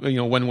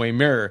one-way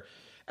mirror.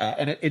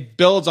 And it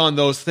builds on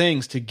those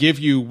things to give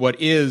you what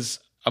is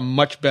a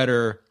much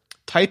better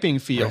typing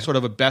feel, sort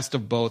of a best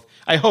of both.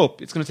 I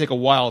hope it's going to take a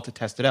while to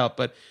test it out,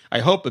 but I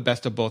hope a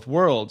best of both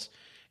worlds.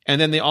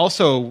 And then they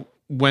also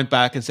went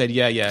back and said,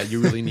 yeah, you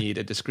really need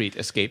a discrete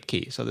escape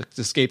key. So the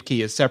escape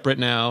key is separate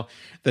now.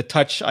 The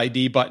Touch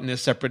ID button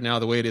is separate now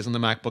the way it is on the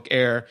MacBook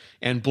Air.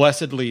 And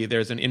blessedly,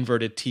 there's an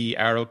inverted T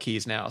arrow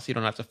keys now, so you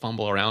don't have to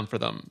fumble around for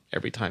them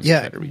every time you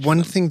try to reach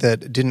them. Thing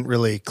that didn't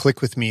really click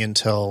with me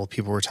until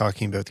people were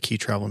talking about the key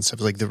travel and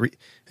stuff, like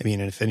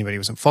if anybody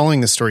wasn't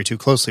following the story too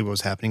closely, what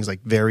was happening is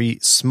like very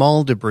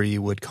small debris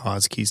would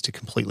cause keys to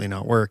completely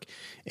not work.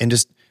 And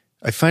just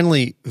I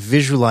finally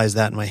visualized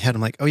that in my head.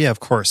 I'm like, oh yeah, of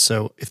course.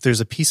 So if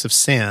there's a piece of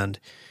sand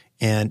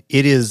and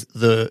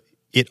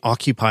it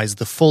occupies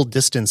the full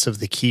distance of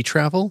the key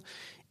travel,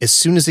 as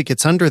soon as it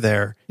gets under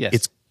there,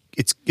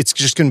 it's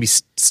just going to be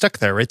stuck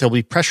there, right? There'll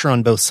be pressure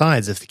on both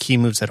sides if the key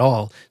moves at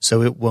all,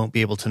 so it won't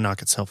be able to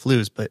knock itself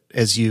loose. But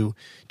as you,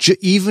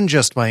 even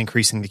just by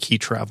increasing the key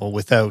travel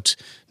without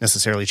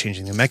necessarily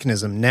changing the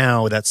mechanism,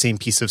 now that same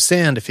piece of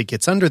sand, if it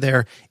gets under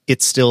there,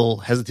 it still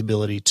has the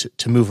ability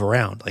to move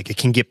around. Like it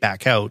can get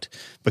back out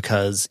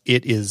because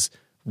it is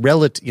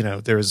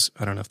there's,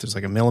 I don't know if there's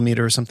like a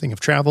millimeter or something of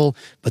travel,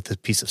 but the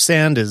piece of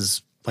sand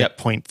is like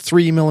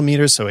 0.3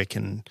 millimeters, so it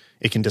can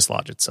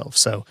dislodge itself.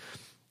 So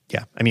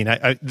yeah, I mean,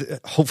 I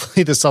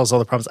hopefully this solves all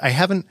the problems. I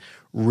haven't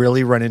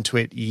really run into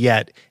it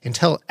yet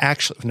until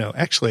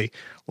actually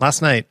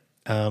last night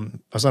I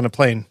was on a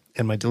plane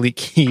and my delete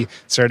key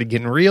started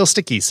getting real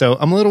sticky. So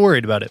I'm a little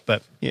worried about it,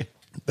 but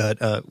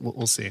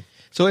we'll see.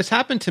 So it's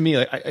happened to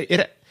me.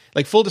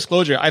 Like full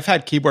disclosure, I've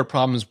had keyboard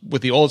problems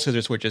with the old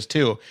scissor switches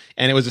too,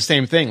 and it was the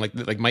same thing.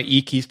 Like my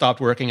E key stopped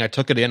working. I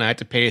took it in. I had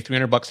to pay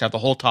 $300 to have the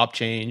whole top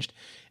changed,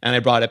 and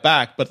I brought it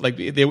back. But like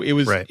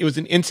it was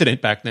an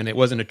incident back then. It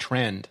wasn't a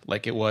trend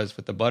like it was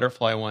with the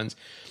butterfly ones.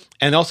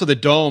 And also the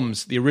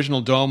domes, the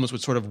original domes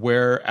would sort of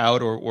wear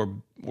out or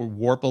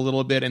warp a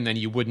little bit, and then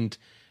you would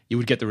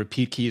get the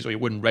repeat keys or you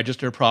wouldn't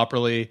register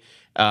properly.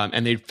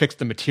 And they fixed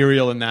the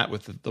material in that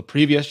with the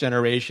previous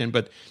generation,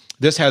 but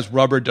this has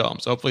rubber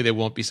domes. Hopefully they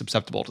won't be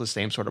susceptible to the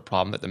same sort of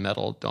problem that the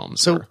metal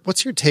domes were. So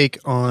what's your take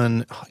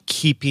on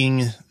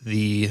keeping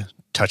the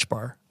touch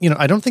bar?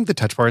 I don't think the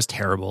touch bar is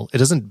terrible. It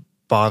doesn't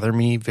bother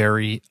me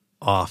very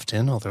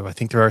often, although I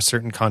think there are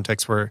certain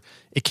contexts where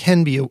it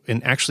can be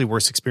an actually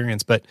worse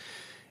experience. But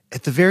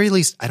at the very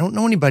least, I don't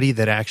know anybody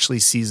that actually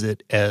sees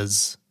it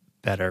as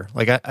better.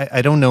 Like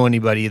I don't know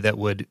anybody that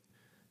would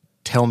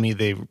tell me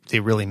they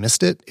really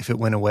missed it if it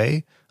went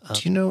away.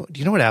 Do you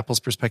know what Apple's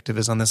perspective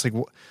is on this? Like,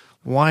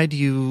 why do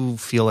you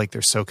feel like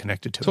they're so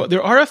connected to it? So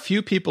there are a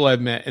few people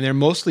I've met, and they're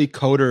mostly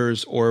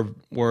coders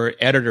or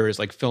editors,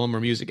 like film or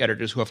music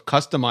editors, who have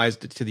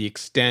customized it to the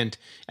extent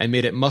and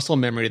made it muscle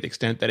memory to the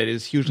extent that it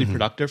is hugely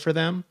productive for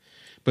them.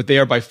 But they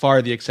are by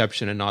far the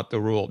exception and not the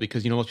rule,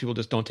 because most people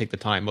just don't take the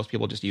time. Most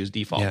people just use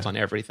defaults on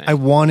everything. I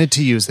wanted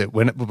to use it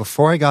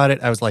before I got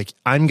it. I was like,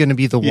 I'm going to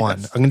be the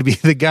one. I'm going to be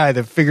the guy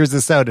that figures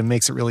this out and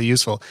makes it really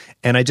useful.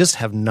 And I just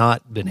have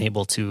not been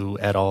able to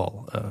at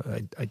all.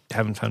 I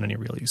haven't found any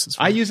real uses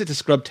for it. I use it to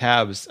scrub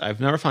tabs. I've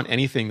never found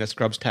anything that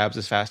scrubs tabs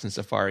as fast in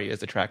Safari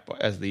as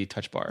the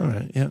touch bar. All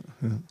right, yeah.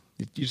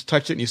 You just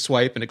touch it and you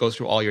swipe, and it goes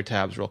through all your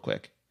tabs real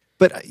quick.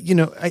 But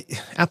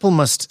Apple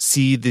must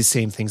see the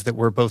same things that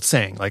we're both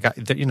saying. Like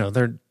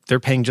they're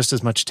paying just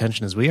as much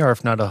attention as we are,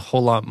 if not a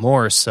whole lot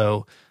more.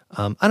 So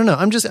I don't know.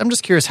 I'm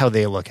just curious how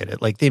they look at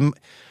it. Like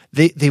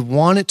they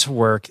want it to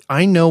work.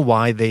 I know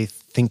why they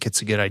think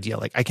it's a good idea.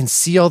 Like I can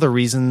see all the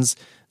reasons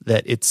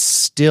that it's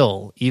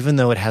still, even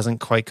though it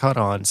hasn't quite caught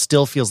on,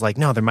 still feels like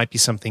no, there might be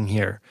something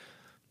here.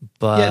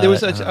 But yeah, there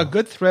was a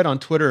good thread on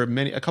Twitter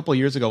a couple of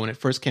years ago when it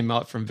first came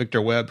out from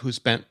Victor Webb, who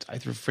spent, I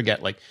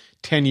forget, like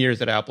 10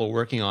 years at Apple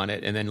working on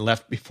it and then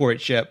left before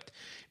it shipped.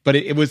 But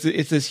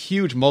it's this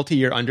huge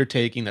multi-year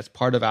undertaking that's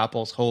part of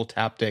Apple's whole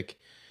Taptic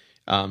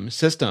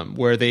system,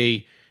 where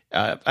they,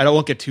 I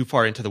won't get too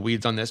far into the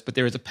weeds on this, but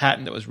there was a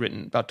patent that was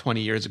written about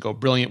 20 years ago,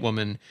 brilliant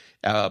woman,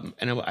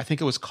 I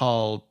think it was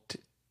called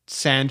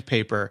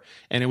sandpaper,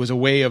 and it was a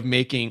way of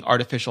making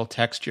artificial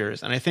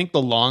textures. And I think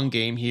the long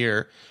game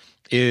here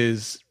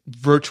is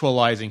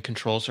virtualizing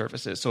control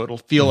surfaces. So it'll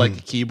feel like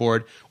a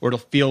keyboard, or it'll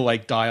feel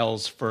like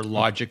dials for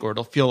Logic, or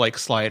it'll feel like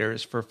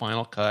sliders for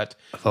Final Cut.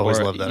 I've always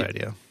loved that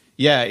idea.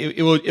 Yeah,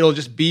 it'll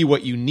just be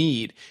what you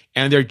need,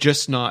 and they're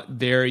just not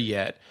there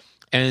yet.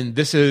 And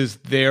this is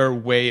their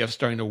way of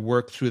starting to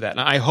work through that. And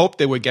I hope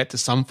they would get to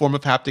some form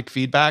of haptic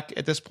feedback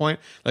at this point.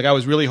 Like, I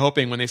was really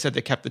hoping when they said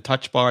they kept the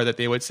touch bar that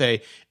they would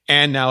say,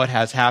 and now it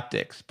has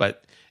haptics.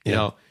 But, you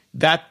know,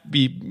 that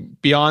be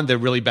beyond the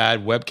really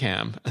bad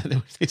webcam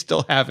they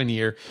still have in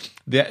here.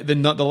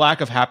 The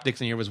lack of haptics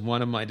in here was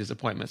one of my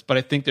disappointments. But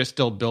I think they're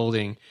still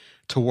building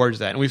towards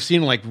that. And we've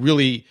seen like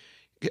really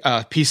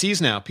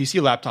PCs now, PC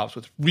laptops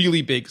with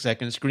really big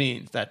second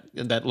screens that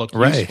look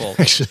useful.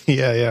 Actually,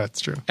 yeah, it's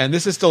true. And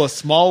this is still a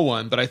small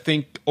one, but I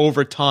think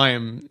over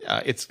time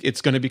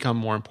it's going to become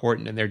more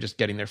important, and they're just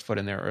getting their foot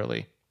in there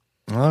early.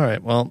 All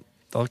right, well,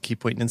 I'll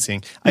keep waiting and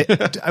seeing.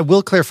 I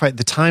will clarify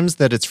the times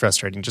that it's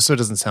frustrating, just so it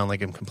doesn't sound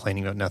like I'm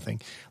complaining about nothing.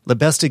 The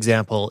best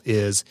example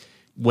is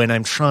when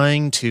I'm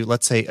trying to,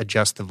 let's say,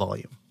 adjust the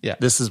volume. Yeah.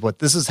 This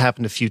has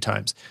happened a few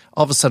times.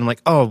 All of a sudden, I'm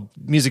like, oh,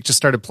 music just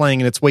started playing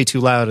and it's way too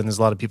loud and there's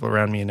a lot of people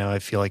around me and now I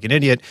feel like an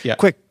idiot. Yeah.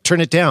 Quick,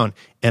 turn it down.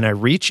 And I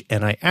reach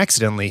and I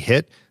accidentally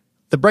hit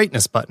the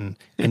brightness button.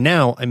 And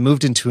now I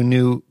moved into a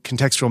new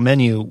contextual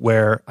menu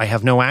where I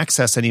have no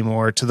access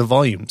anymore to the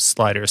volume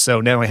slider. So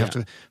now I have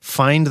to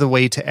find the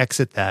way to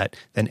exit that,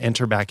 then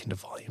enter back into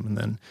volume and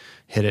then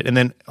hit it. And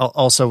then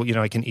also,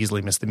 I can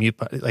easily miss the mute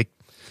button. Like,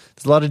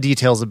 there's a lot of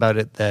details about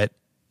it that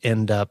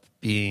end up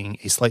being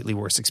a slightly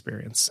worse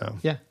experience. So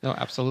yeah, no,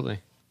 absolutely.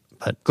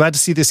 But glad to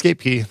see the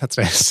escape key. That's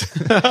nice.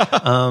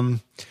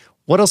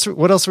 What else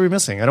are we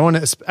missing? I don't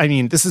want to. I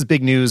mean, this is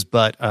big news,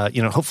 but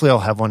hopefully I'll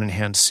have one in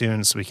hand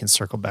soon, so we can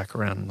circle back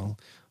around and I'll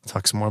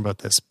talk some more about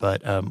this.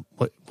 But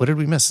what did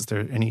we miss? Is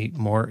there any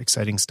more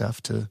exciting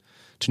stuff to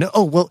know?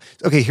 Oh well,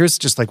 okay. Here's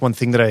just like one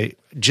thing that I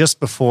just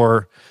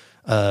before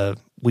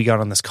we got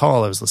on this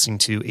call, I was listening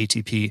to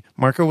ATP.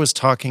 Marco was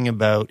talking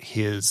about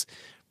his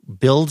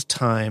build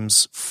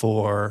times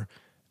for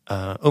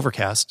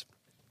Overcast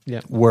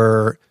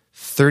were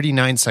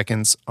 39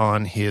 seconds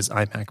on his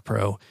iMac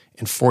Pro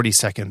and 40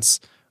 seconds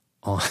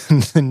on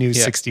the new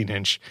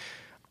 16-inch.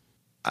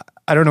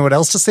 I don't know what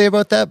else to say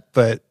about that,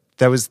 but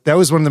that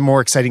was one of the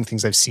more exciting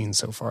things I've seen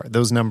so far.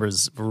 Those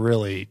numbers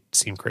really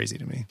seem crazy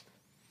to me.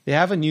 They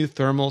have a new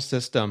thermal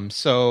system.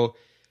 So,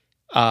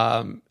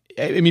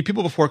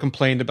 people before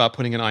complained about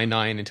putting an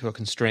i9 into a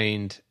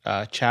constrained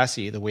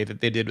chassis the way that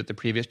they did with the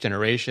previous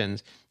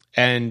generations.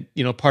 And,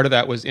 part of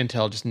that was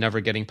Intel just never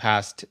getting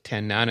past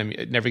 10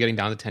 nanometer, never getting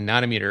down to 10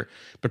 nanometer.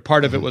 But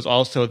part of it was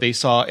also they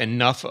saw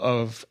enough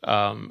of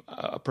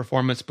a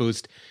performance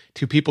boost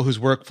to people whose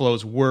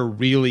workflows were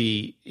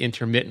really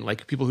intermittent,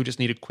 like people who just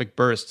needed quick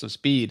bursts of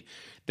speed,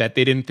 that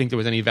they didn't think there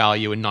was any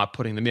value in not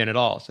putting them in at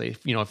all. So,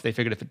 if they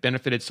figured if it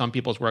benefited some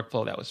people's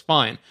workflow, that was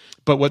fine.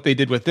 But what they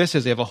did with this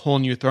is they have a whole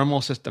new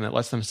thermal system that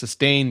lets them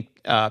sustain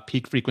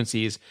peak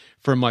frequencies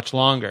for much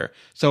longer.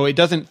 So it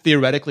doesn't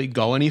theoretically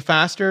go any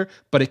faster,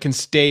 but it can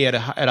stay at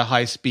a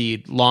high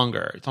speed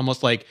longer. It's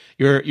almost like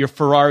your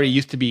Ferrari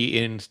used to be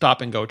in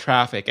stop and go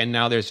traffic, and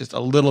now there's just a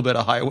little bit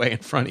of highway in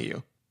front of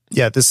you.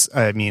 Yeah,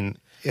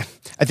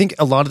 I think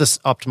a lot of this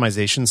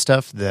optimization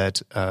stuff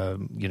that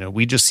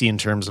we just see in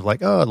terms of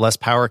like, less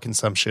power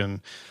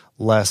consumption,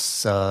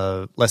 less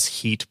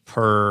heat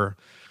per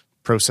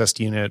processed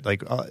unit,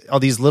 like all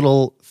these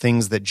little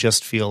things that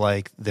just feel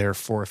like they're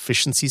for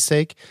efficiency's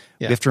sake.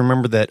 Yeah. We have to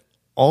remember that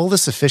all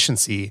this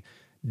efficiency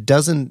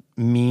doesn't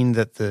mean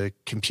that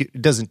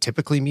doesn't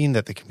typically mean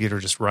that the computer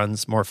just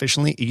runs more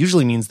efficiently. It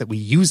usually means that we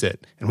use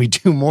it and we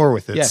do more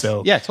with it. Yes.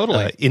 So yeah,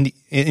 totally.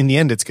 In the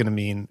end, it's going to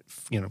mean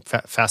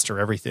faster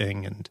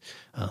everything, and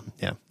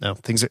things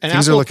and things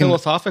Apple are looking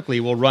philosophically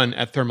will run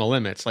at thermal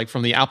limits. Like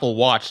from the Apple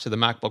Watch to the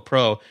MacBook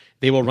Pro,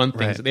 they will run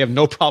things. Right. They have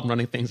no problem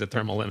running things at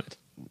thermal limit.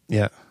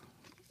 Yeah,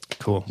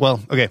 cool.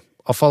 Well, okay,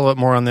 I'll follow up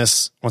more on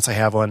this once I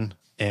have one.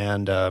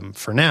 And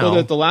for now,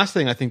 well, the last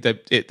thing I think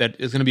that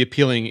is going to be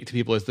appealing to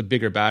people is the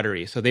bigger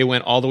battery. So they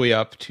went all the way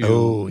up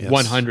to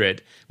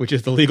 100, which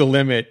is the legal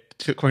limit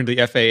according to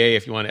the FAA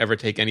if you want to ever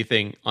take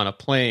anything on a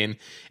plane.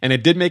 And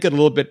it did make it a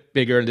little bit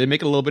bigger, and it did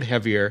make it a little bit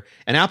heavier.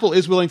 And Apple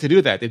is willing to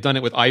do that. They've done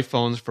it with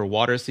iPhones for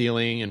water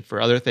sealing and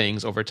for other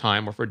things over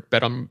time, or for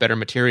better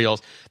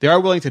materials. They are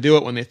willing to do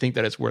it when they think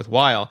that it's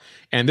worthwhile.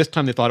 And this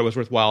time they thought it was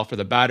worthwhile for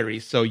the battery.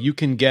 So you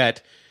can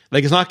get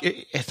Like it's not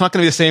going to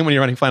be the same when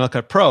you're running Final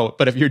Cut Pro,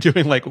 but if you're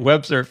doing like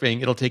web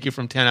surfing, it'll take you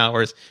from 10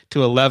 hours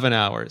to 11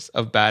 hours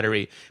of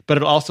battery. But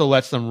it also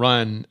lets them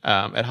run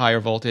at higher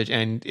voltage,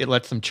 and it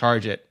lets them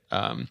charge it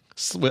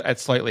at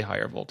slightly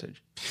higher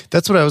voltage.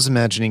 That's what I was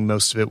imagining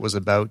most of it was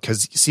about,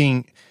 because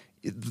seeing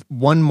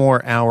one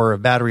more hour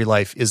of battery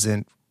life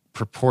isn't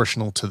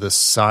proportional to the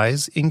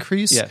size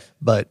increase. Yes.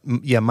 But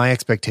yeah, my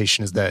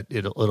expectation is that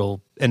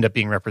it'll end up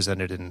being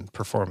represented in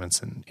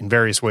performance in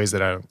various ways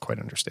that I don't quite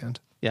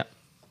understand. Yeah.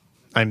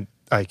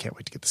 I can't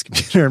wait to get this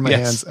computer in my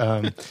hands.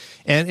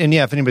 And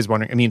yeah, if anybody's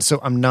wondering, I mean, so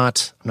I'm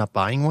not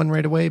buying one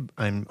right away.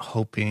 I'm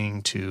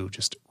hoping to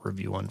just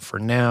review one for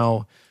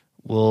now.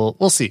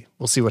 We'll see.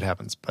 We'll see what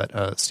happens,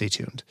 but stay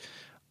tuned.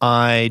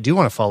 I do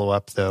want to follow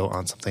up though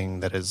on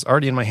something that is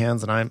already in my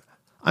hands, and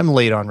I'm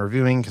late on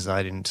reviewing because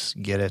I didn't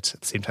get it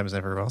at the same time as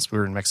everyone else. We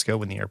were in Mexico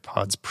when the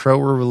AirPods Pro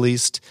were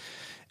released,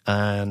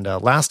 and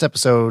last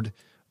episode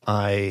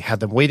I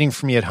had them waiting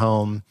for me at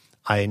home.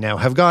 I now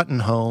have gotten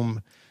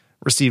home,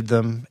 received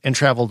them, and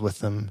traveled with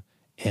them,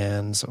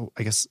 and so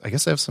I guess I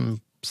have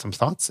some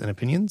thoughts and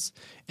opinions.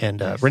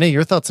 And Rene,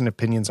 your thoughts and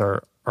opinions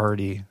are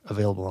already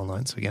available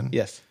online. So again,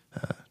 yes,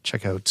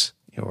 check out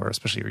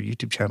especially your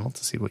YouTube channel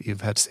to see what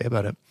you've had to say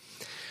about it.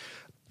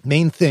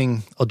 Main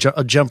thing, I'll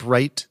jump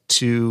right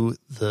to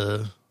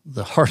the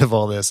heart of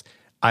all this.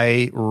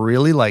 I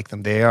really like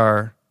them. They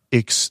are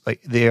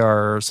they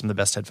are some of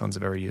the best headphones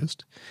I've ever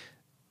used.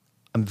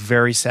 I'm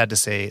very sad to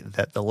say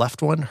that the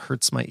left one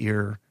hurts my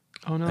ear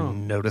a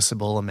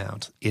noticeable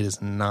amount. It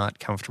is not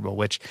comfortable,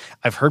 which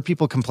I've heard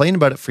people complain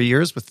about it for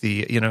years with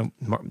again,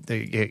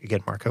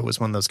 Marco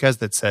was one of those guys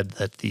that said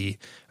that the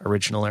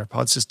original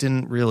AirPods just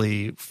didn't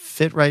really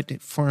fit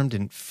right for him,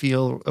 didn't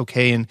feel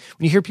okay. And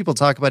when you hear people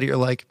talk about it, you're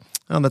like,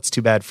 oh, that's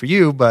too bad for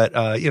you, but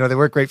they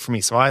work great for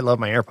me, so I love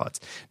my AirPods.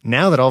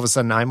 Now that all of a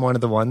sudden I'm one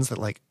of the ones that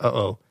like,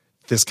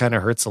 this kind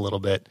of hurts a little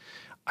bit.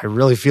 I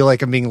really feel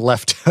like I'm being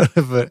left out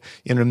of an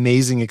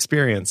amazing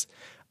experience.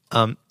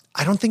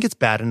 I don't think it's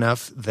bad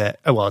enough that,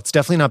 it's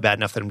definitely not bad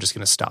enough that I'm just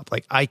going to stop.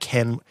 Like I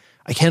can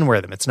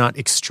wear them. It's not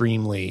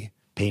extremely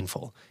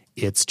painful.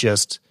 It's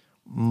just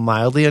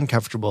mildly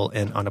uncomfortable.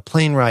 And on a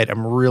plane ride,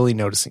 I'm really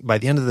noticing by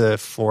the end of the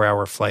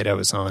 4-hour flight I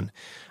was on,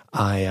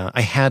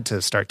 I had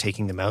to start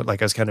taking them out.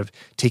 Like I was kind of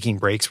taking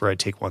breaks where I'd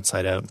take one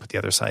side out and put the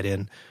other side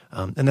in.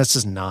 And that's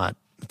just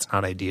it's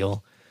not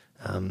ideal.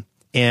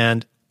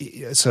 And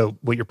so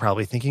what you're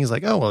probably thinking is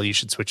like, you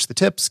should switch the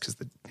tips because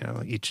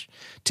each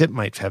tip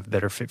might have a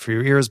better fit for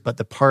your ears. But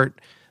the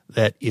part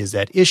that is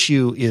at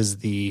issue is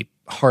the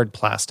hard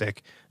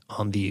plastic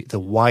on the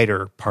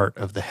wider part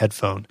of the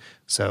headphone.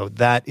 So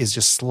that is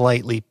just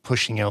slightly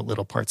pushing out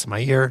little parts of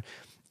my ear.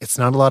 It's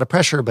not a lot of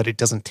pressure, but it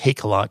doesn't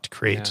take a lot to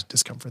create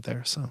discomfort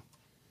there. So,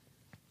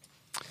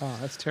 oh,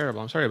 that's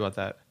terrible. I'm sorry about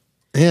that.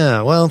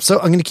 Yeah, well, so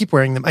I'm going to keep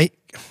wearing them.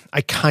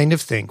 I kind of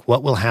think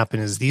what will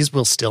happen is these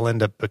will still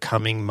end up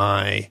becoming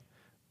my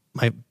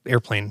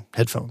airplane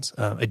headphones.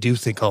 I do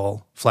think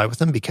I'll fly with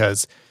them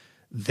because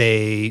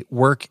they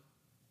work.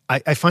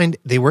 I find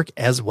they work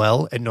as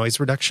well at noise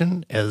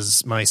reduction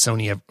as my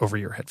Sony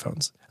over-ear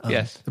headphones.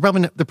 Yes,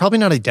 they're probably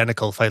not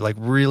identical. If I like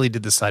really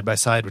did this side by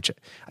side, which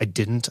I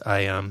didn't,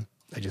 I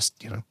just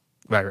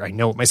I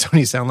know what my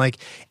Sony sound like,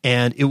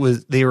 and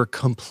they were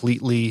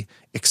completely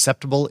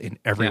acceptable in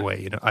every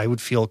way. I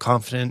would feel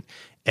confident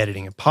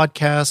editing a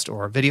podcast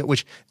or a video,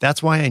 which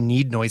that's why I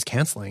need noise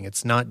canceling.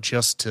 It's not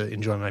just to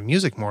enjoy my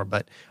music more,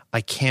 but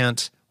I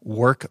can't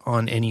work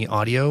on any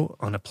audio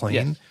on a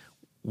plane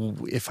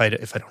if I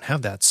don't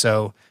have that.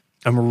 So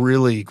I'm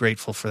really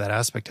grateful for that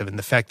aspect of it. And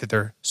the fact that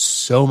they're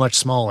so much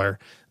smaller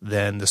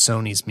than the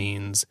Sony's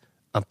means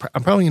I'm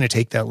probably going to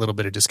take that little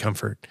bit of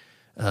discomfort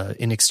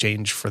in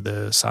exchange for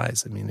the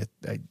size. I mean,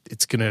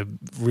 it's going to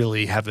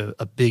really have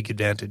a big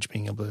advantage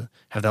being able to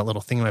have that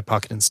little thing in my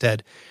pocket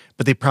instead.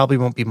 But they probably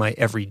won't be my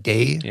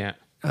everyday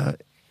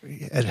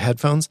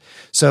headphones.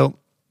 So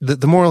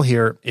the moral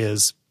here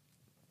is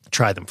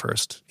try them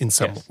first in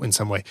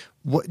some way.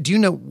 Do you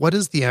know what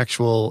is the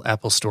actual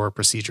Apple Store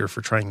procedure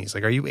for trying these?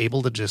 Like, are you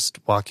able to just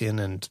walk in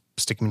and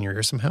stick them in your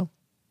ear somehow?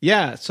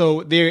 Yeah,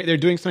 so they're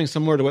doing something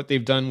similar to what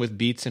they've done with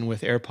Beats and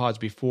with AirPods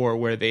before,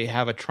 where they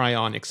have a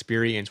try-on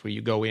experience where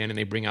you go in and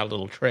they bring out a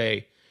little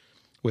tray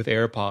with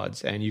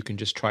AirPods, and you can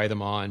just try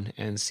them on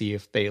and see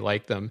if they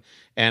like them.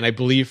 And I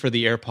believe for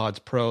the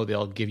AirPods Pro,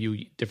 they'll give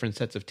you different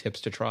sets of tips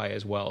to try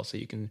as well. So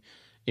you can,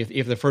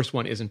 if the first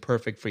one isn't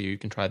perfect for you, you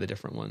can try the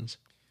different ones.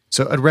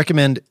 So I'd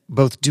recommend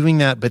both doing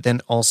that, but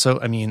then also,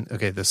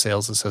 the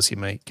sales associate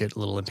might get a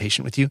little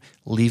impatient with you.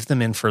 Leave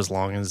them in for as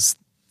long as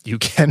you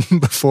can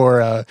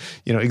before,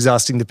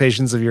 exhausting the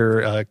patience of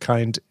your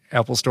kind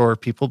Apple Store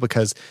people.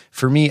 Because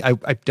for me, I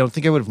don't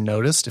think I would have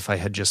noticed if I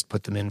had just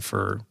put them in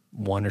for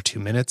 1 or 2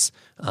 minutes.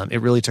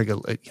 It really took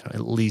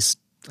at least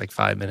like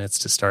 5 minutes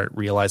to start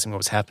realizing what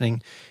was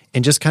happening,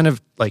 and just kind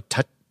of like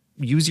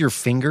use your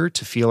finger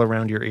to feel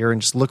around your ear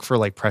and just look for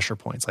like pressure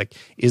points. Like,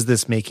 is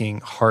this making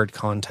hard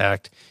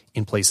contact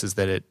in places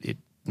that it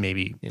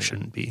maybe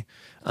shouldn't be?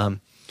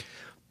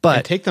 But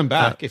and take them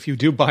back if you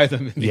do buy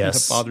them and they end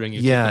up bothering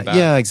you. Yeah, take them back.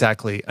 yeah,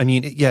 exactly. I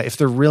mean, yeah, if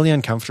they're really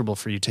uncomfortable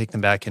for you, take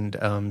them back, and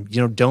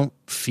don't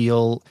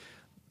feel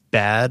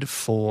bad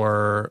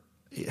for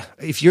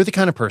if you're the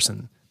kind of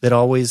person that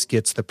always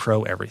gets the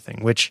pro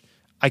everything, which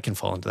I can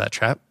fall into that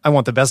trap. I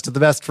want the best of the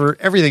best for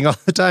everything all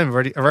the time.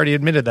 I've already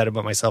admitted that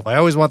about myself. I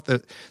always want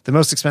the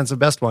most expensive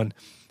best one.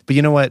 But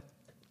you know what?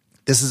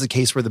 This is a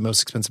case where the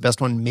most expensive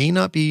best one may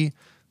not be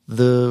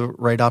the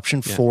right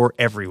option for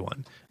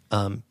everyone.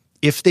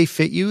 If they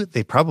fit you,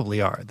 they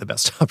probably are the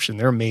best option.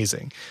 They're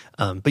amazing.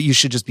 But you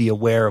should just be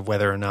aware of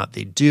whether or not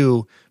they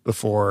do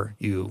before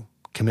you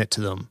commit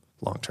to them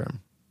long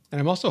term. And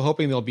I'm also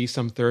hoping there'll be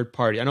some third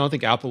party. I don't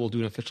think Apple will do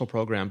an official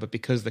program, but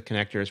because the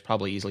connector is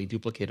probably easily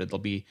duplicated, there'll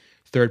be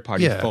third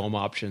party foam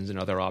options and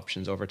other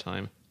options over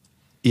time.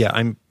 Yeah,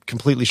 I'm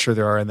completely sure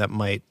there are, and that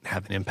might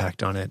have an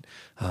impact on it.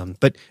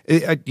 But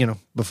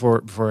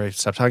before I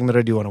stop talking about it,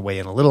 I do want to weigh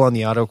in a little on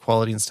the audio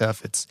quality and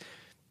stuff. It's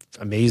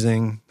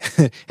amazing.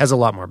 It has a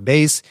lot more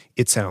bass.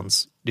 It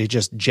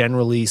just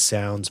generally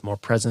sounds more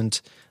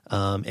present.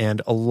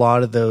 And a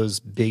lot of those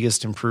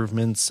biggest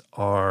improvements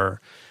are,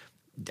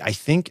 I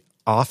think,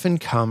 often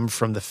come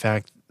from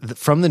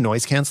from the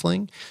noise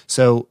canceling.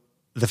 So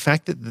the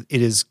fact that it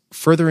is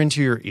further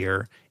into your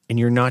ear and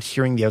you're not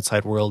hearing the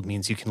outside world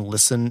means you can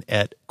listen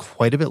at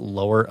quite a bit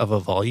lower of a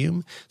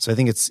volume. So I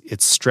think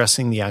it's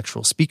stressing the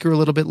actual speaker a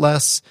little bit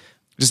less.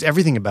 Just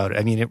everything about it.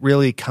 I mean, it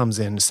really comes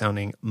in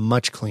sounding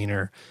much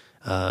cleaner,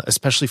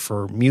 especially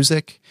for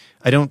music.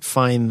 I don't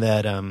find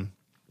that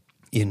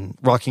in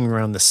rocking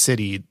around the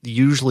city,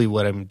 usually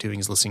what I'm doing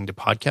is listening to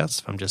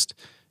podcasts if I'm just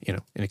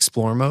in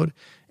explore mode.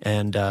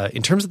 And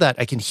in terms of that,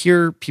 I can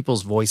hear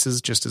people's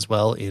voices just as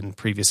well in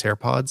previous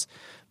AirPods.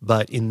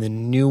 But in the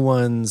new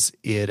ones,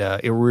 it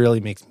really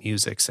makes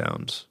music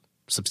sound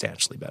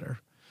substantially better.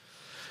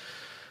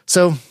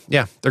 So,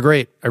 yeah, they're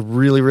great. I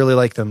really, really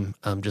like them.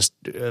 Just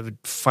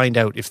find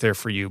out if they're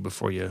for you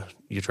before you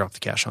drop the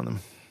cash on them.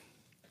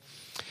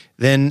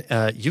 Then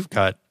you've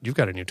got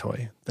a new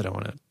toy that I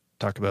want to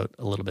talk about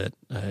a little bit.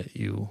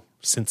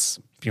 Since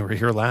you were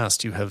here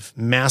last, you have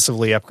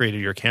massively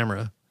upgraded your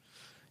camera.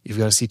 You've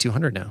got a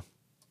C200 now.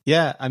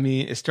 Yeah, I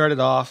mean, it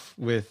started off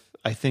with,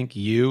 I think,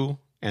 you,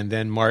 and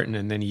then Martin,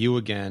 and then you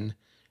again,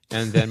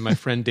 and then my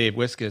friend Dave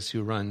Wiskus,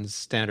 who runs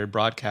Standard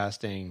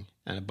Broadcasting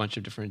and has a bunch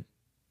of different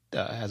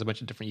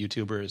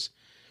YouTubers,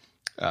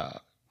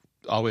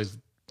 always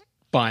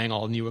buying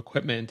all new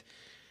equipment.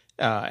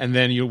 And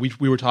then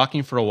we were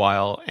talking for a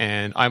while,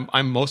 and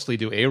I'm mostly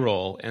do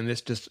A-roll, and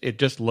it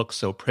just looks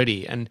so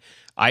pretty. And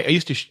I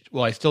used to,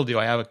 I still do.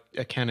 I have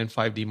a Canon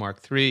 5D Mark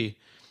III,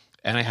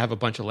 and I have a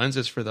bunch of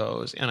lenses for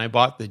those. And I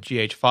bought the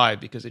GH5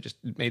 because it just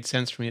made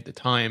sense for me at the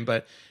time.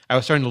 But I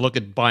was starting to look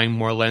at buying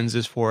more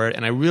lenses for it,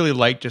 and I really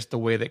like just the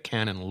way that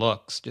Canon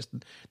looks, just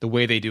the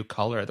way they do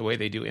color, the way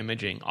they do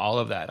imaging, all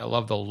of that. I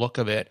love the look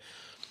of it.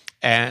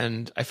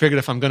 And I figured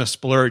if I'm going to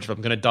splurge, if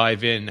I'm going to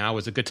dive in, now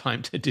is a good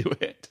time to do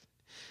it.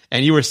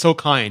 And you were so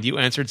kind. You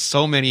answered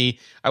so many,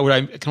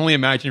 I can only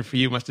imagine for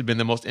you, must have been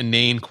the most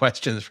inane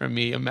questions from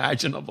me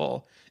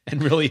imaginable,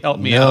 and really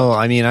helped me out. No,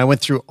 I mean, I went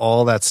through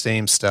all that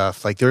same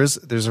stuff. Like there's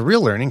a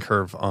real learning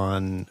curve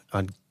on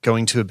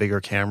going to a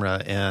bigger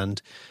camera.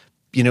 And,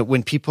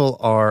 when people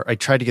I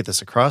tried to get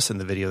this across in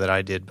the video that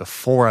I did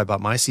before I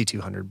bought my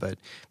C200, but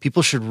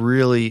people should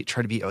really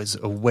try to be as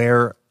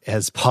aware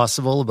as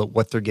possible about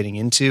what they're getting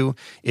into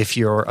if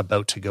you're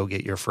about to go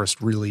get your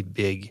first really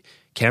big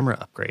camera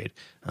upgrade.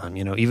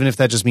 Even if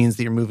that just means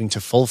that you're moving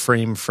to full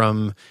frame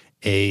from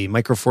a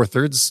Micro Four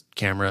Thirds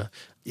camera,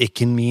 it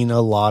can mean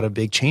a lot of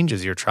big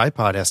changes. Your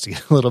tripod has to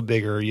get a little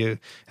bigger. You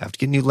have to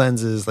get new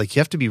lenses. Like you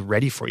have to be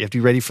ready for it. You have to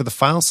be ready for the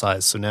file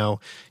size. So now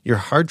your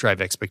hard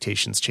drive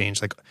expectations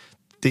change. Like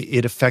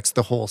it affects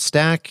the whole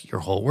stack,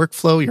 your whole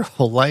workflow, your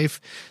whole life.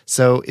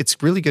 So it's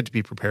really good to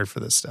be prepared for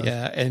this stuff.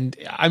 Yeah, and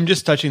I'm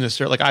just touching the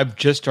surface. Like I've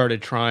just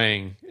started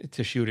trying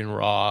to shoot in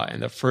RAW,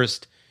 and the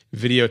first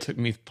video took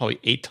me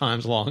probably 8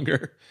 times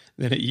longer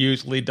than it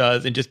usually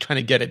does, and just trying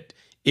to get it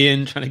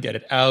in, trying to get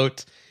it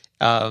out.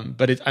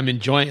 But I'm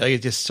enjoying it. Like,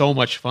 it's just so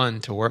much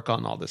fun to work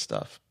on all this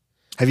stuff.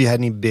 Have you had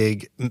any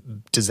big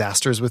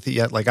disasters with it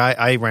yet? Like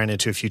I ran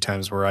into a few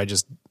times where I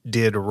just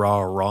did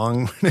RAW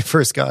wrong when I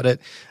first got it.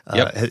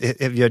 Yep.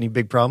 Have you had any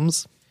big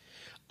problems?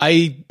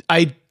 I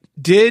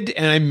did,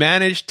 and I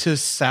managed to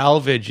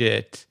salvage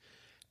it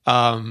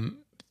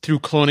through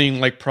cloning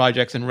like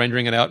projects and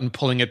rendering it out and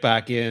pulling it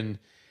back in.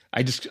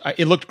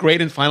 It looked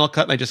great in Final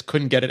Cut, and I just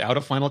couldn't get it out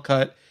of Final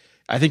Cut.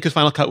 I think because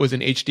Final Cut was in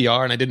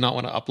HDR, and I did not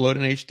want to upload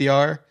in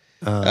HDR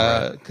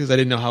because I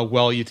didn't know how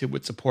well YouTube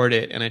would support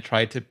it, and I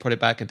tried to put it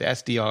back into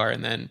SDR,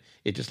 and then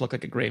it just looked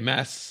like a gray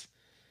mess.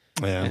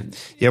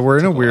 Yeah, we're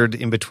in a weird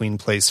in-between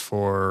place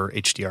for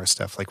HDR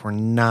stuff. Like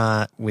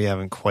we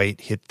haven't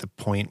quite hit the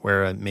point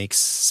where it makes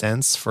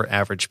sense for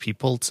average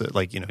people to,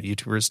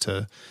 YouTubers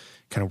to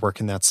kind of work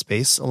in that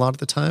space a lot of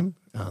the time.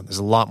 There's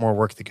a lot more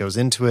work that goes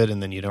into it,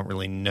 and then you don't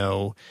really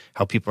know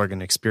how people are going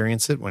to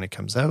experience it when it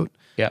comes out.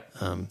 Yeah.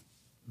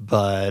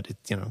 But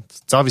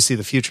it's obviously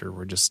the future.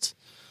 It's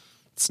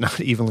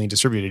not evenly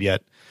distributed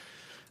yet.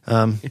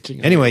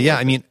 Anyway, yeah,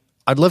 I mean,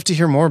 I'd love to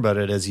hear more about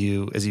it as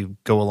you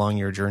go along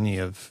your journey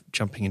of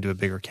jumping into a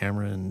bigger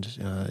camera and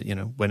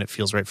when it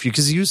feels right for you,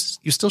 because you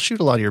still shoot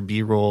a lot of your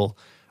B-roll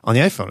on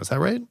the iPhone. Is that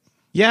right?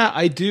 Yeah,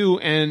 I do,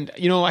 and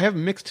I have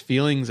mixed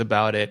feelings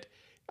about it.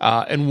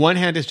 On one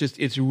hand,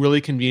 it's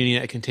really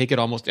convenient. I can take it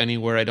almost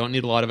anywhere. I don't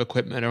need a lot of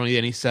equipment. I don't need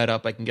any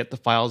setup. I can get the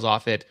files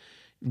off it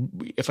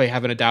if I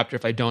have an adapter.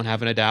 If I don't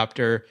have an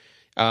adapter,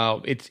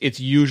 it's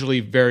usually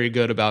very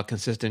good about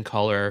consistent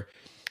color.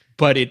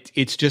 But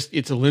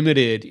it's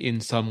limited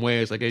in some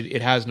ways. Like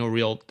it has no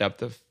real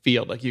depth of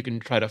field. Like you can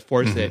try to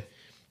force it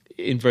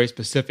in very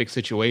specific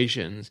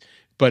situations,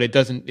 but it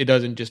doesn't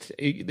just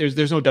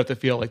there's no depth of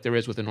field like there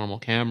is with a normal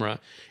camera,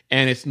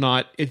 and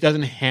it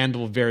doesn't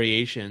handle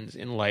variations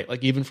in light.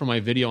 Like even for my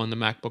video on the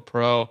MacBook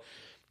Pro,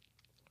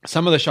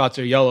 some of the shots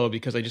are yellow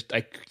because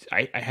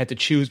I had to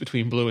choose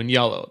between blue and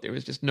yellow. There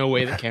was just no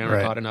way the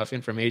camera got enough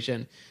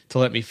information to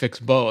let me fix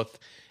both.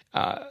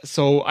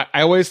 So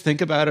I always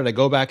think about it. I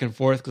go back and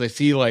forth because I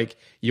see like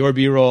your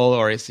B-roll,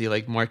 or I see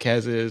like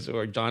Marquez's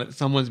or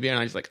someone's behind.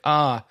 I'm just like,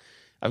 I've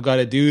got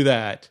to do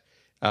that.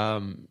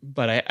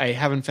 But I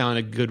haven't found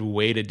a good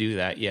way to do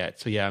that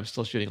yet. So yeah, I'm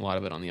still shooting a lot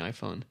of it on the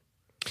iPhone.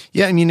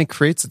 Yeah, I mean, it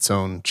creates its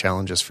own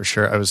challenges for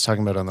sure. I was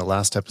talking about on the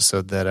last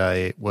episode that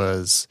I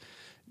was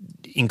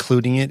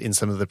including it in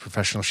some of the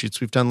professional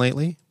shoots we've done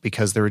lately,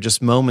 because there were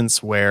just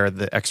moments where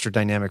the extra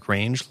dynamic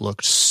range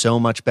looked so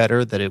much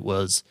better that it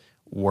was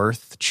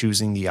worth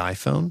choosing the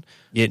iPhone.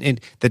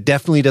 That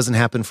definitely doesn't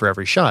happen for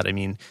every shot. I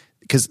mean,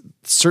 because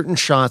certain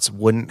shots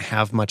wouldn't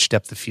have much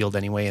depth of field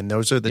anyway, and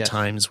those are the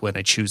times when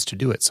I choose to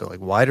do it. So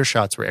like wider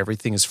shots where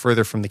everything is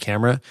further from the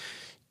camera,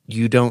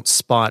 you don't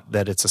spot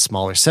that it's a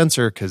smaller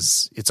sensor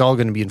because it's all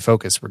going to be in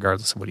focus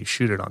regardless of what you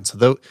shoot it on.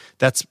 So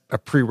that's a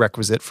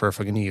prerequisite for if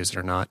I'm going to use it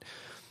or not.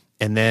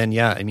 And then,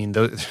 yeah, I mean,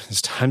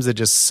 there's times that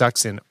just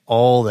sucks in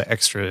all the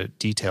extra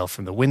detail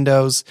from the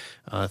windows,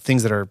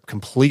 things that are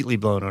completely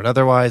blown out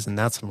otherwise. And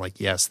that's when I'm like,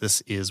 yes,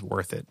 this is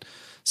worth it.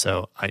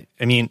 So,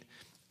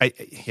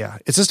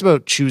 it's just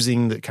about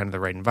choosing the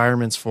right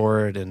environments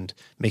for it and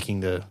making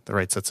the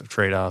right sets of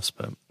trade-offs.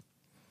 But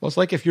well, it's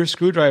like if your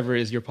screwdriver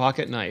is your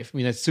pocket knife. I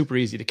mean, that's super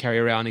easy to carry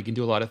around. You can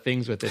do a lot of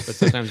things with it, but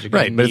sometimes you're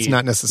going to need but it's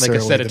not necessarily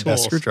like a set of the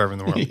tools. best screwdriver in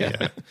the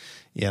world.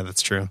 Yeah,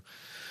 that's true.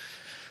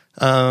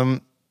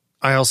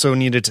 I also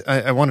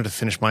I wanted to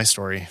finish my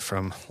story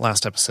from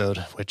last episode,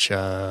 which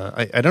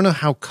I don't know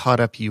how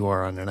caught up you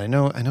are on it. I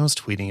know I was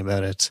tweeting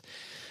about it.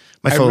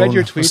 I read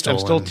your tweets. I'm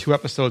still 2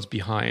 episodes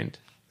behind.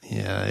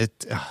 Yeah,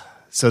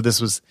 so this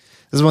is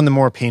one of the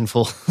more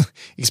painful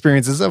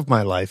experiences of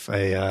my life.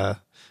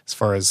 As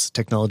far as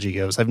technology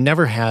goes, I've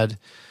never had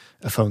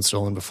a phone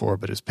stolen before,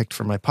 but it was picked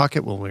from my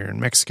pocket when we were in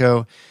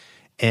Mexico.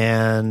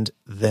 And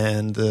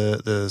then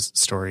the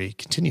story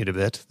continued a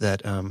bit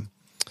that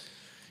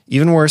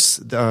even worse,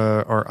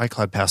 our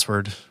iCloud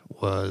password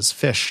was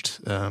phished.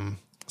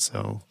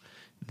 So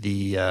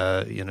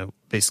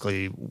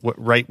basically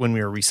right when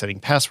we were resetting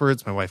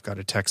passwords, my wife got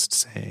a text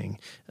saying,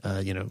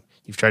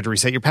 you've tried to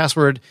reset your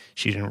password.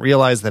 She didn't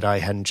realize that I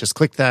hadn't just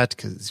clicked that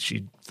because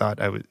she thought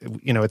I would,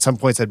 at some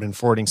points I'd been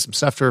forwarding some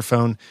stuff to her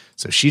phone.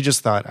 So she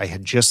just thought I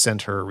had just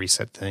sent her a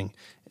reset thing.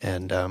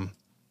 And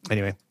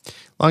anyway,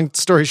 long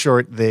story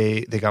short,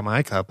 they got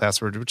my iCloud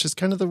password, which is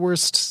kind of the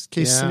worst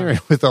case scenario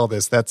with all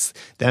this.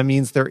 That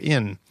means they're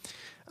in.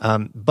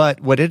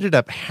 But what ended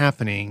up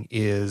happening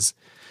is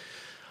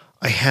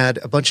I had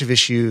a bunch of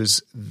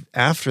issues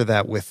after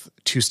that with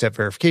two-step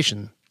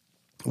verification.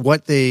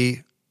 What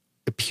they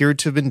appeared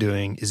to have been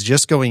doing is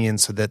just going in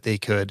so that they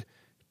could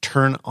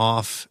turn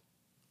off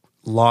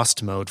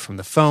lost mode from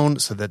the phone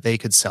so that they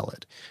could sell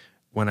it.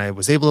 When I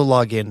was able to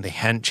log in, they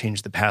hadn't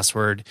changed the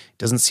password. It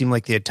doesn't seem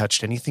like they had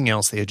touched anything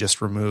else. They had just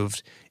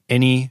removed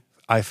any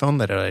iPhone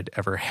that I'd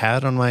ever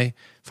had on my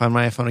Find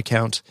My iPhone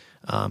account.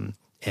 That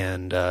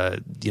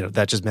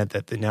just meant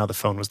that now the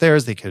phone was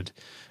theirs. They could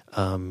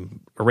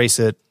erase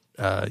it.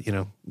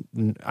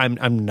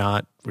 I'm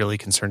not really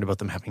concerned about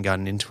them having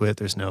gotten into it.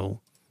 There's no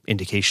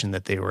indication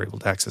that they were able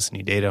to access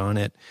any data on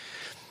it.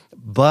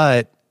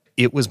 But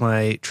it was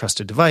my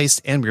trusted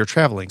device, and we were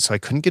traveling, so I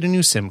couldn't get a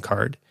new SIM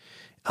card.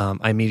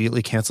 I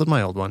immediately canceled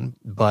my old one,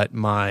 but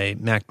my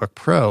MacBook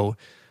Pro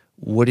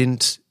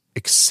wouldn't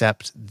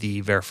accept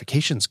the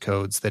verifications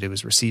codes that it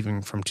was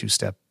receiving from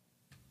two-step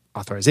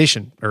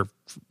authorization or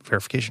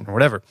verification or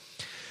whatever.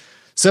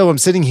 So I'm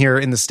sitting here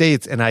in the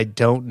States, and I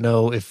don't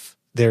know if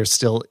they're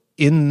still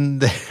in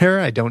there.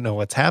 I don't know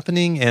what's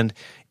happening. And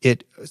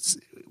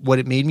what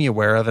it made me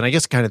aware of, and I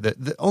guess kind of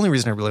the only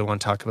reason I really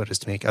want to talk about it is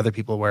to make other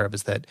people aware of,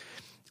 is that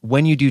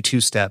when you do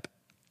two-step,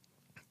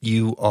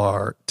 you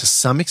are, to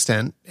some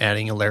extent,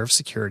 adding a layer of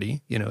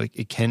security.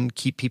 It can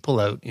keep people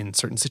out in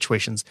certain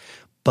situations,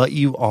 but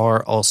you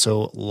are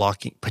also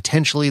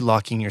potentially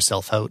locking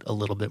yourself out a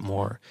little bit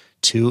more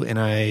too. And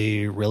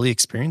I really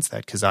experienced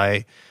that because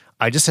I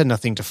just had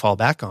nothing to fall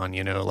back on.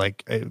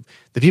 The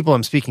people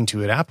I'm speaking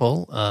to at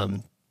Apple,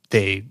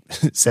 they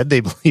said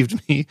they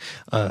believed me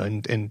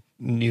and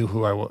knew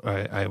who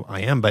I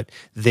am, but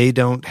they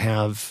don't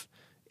have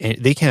And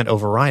they can't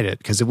override it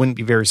because it wouldn't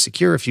be very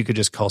secure if you could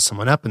just call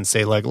someone up and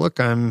say, like, look,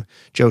 I'm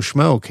Joe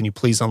Schmo. Can you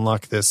please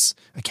unlock this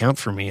account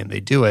for me? And they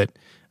do it.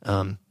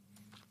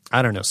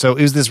 I don't know. So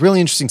it was this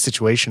really interesting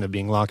situation of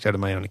being locked out of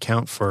my own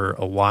account for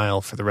a while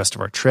for the rest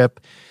of our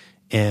trip.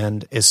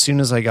 And as soon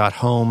as I got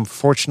home,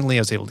 fortunately,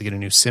 I was able to get a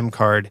new SIM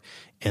card,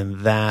 and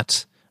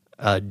that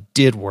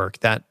did work.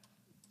 That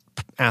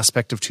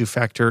aspect of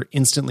two-factor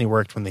instantly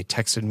worked when they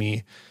texted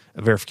me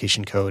a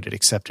verification code. It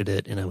accepted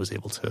it, and I was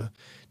able to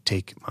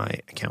take my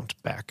account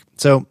back.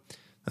 So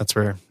that's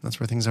where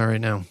things are right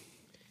now.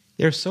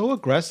 They're so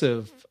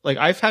aggressive. Like,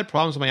 I've had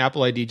problems with my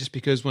Apple ID just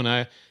because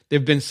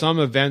there've been some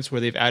events where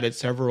they've added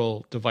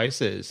several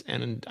devices,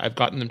 and I've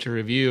gotten them to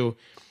review,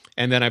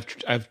 and then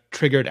I've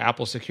triggered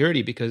Apple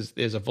security because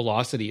there's a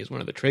velocity is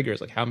one of the triggers,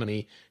 like how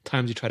many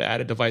times you try to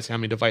add a device, how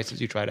many devices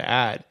you try to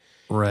add.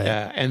 Right.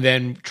 And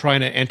then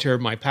trying to enter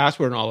my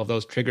password and all of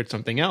those triggered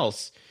something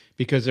else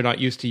because they're not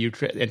used to you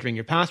entering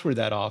your password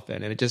that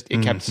often. And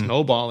it kept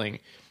snowballing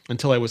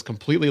until I was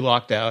completely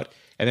locked out,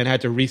 and then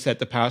had to reset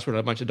the password on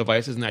a bunch of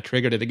devices, and that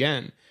triggered it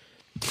again.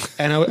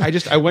 And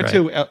I went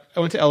to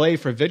LA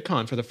for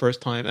VidCon for the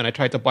first time, and I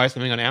tried to buy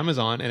something on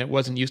Amazon, and it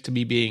wasn't used to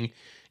me being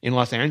in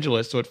Los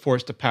Angeles, so it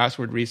forced a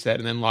password reset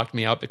and then locked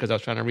me out because I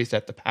was trying to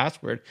reset the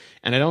password.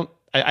 And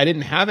I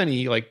didn't have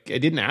any, like, it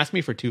didn't ask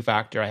me for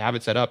two-factor. I have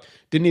it set up.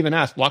 Didn't even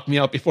ask. Locked me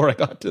out before I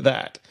got to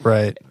that.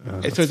 Right.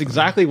 So it's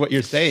exactly what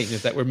you're saying,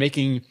 is that we're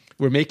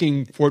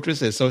making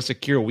fortresses so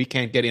secure we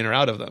can't get in or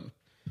out of them.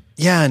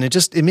 Yeah, and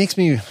it makes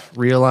me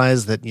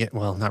realize that,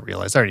 not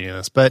realize, I already knew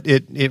this, but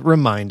it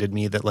reminded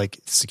me that, like,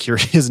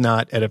 security is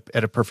not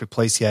at a perfect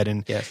place yet.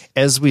 And yes,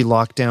 as we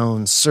lock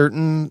down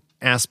certain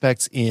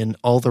aspects in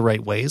all the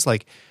right ways,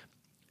 like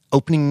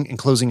opening and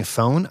closing a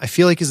phone, I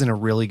feel like is in a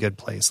really good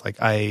place. Like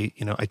I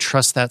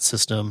trust that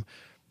system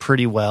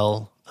pretty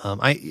well.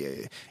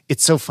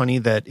 It's so funny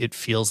that it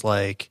feels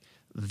like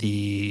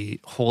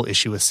the whole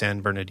issue with San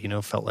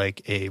Bernardino felt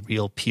like a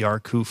real PR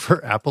coup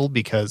for Apple,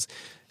 because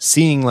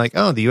seeing like,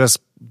 oh, the US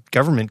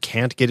government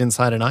can't get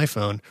inside an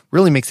iPhone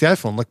really makes the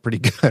iPhone look pretty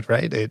good,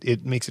 right?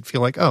 It makes it feel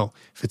like, oh,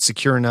 if it's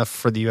secure enough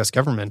for the US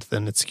government,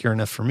 then it's secure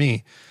enough for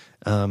me.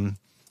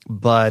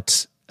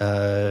 But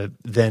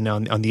then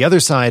on the other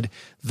side,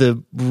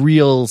 the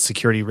real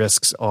security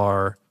risks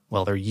are,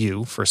 well, they're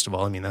you, first of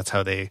all. I mean, that's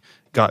how they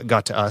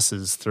got to us,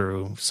 is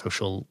through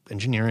social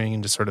engineering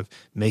and just sort of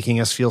making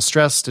us feel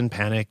stressed and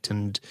panicked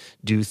and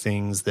do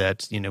things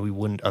that, we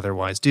wouldn't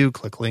otherwise do,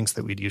 click links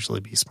that we'd usually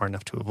be smart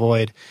enough to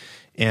avoid.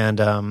 And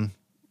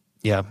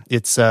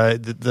it's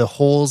the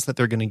holes that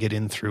they're going to get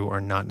in through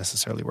are not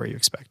necessarily where you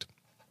expect.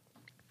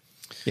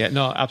 Yeah,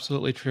 no,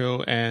 absolutely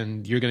true.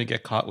 And you're going to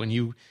get caught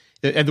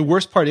and the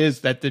worst part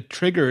is that the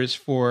triggers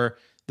for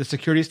the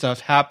security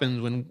stuff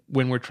happens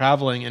when we're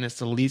traveling and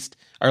it's are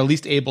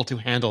least able to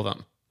handle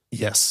them.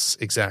 Yes,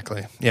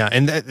 exactly. Yeah,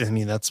 and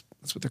that's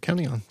what they're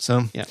counting on.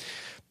 So, yeah.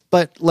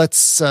 But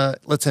let's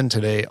end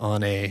today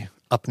on a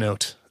up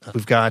note.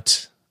 We've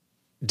got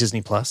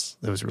Disney Plus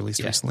that was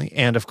released recently,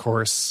 and of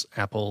course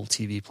Apple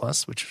TV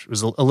Plus, which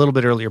was a little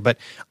bit earlier. But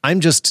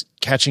I'm just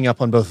catching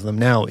up on both of them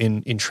now.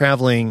 In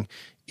traveling,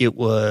 it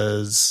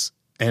was.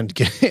 And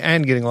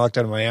getting locked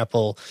out of my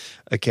Apple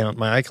account,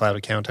 my iCloud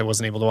account, I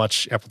wasn't able to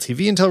watch Apple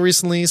TV until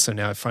recently. So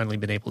now I've finally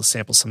been able to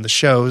sample some of the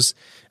shows.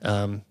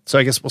 So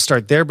I guess we'll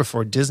start there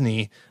before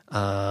Disney.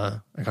 I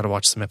got to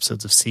watch some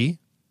episodes of C,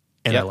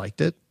 and I liked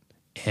it.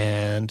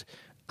 And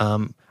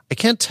I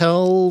can't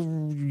tell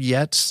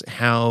yet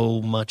how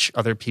much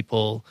other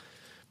people.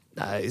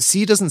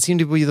 C doesn't seem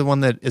to be the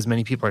one that as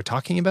many people are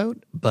talking about,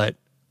 but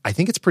I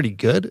think it's pretty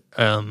good.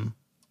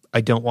 I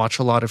don't watch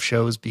a lot of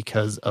shows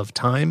because of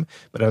time,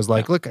 but I was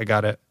like, look,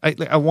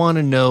 I want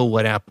to know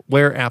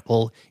where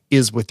Apple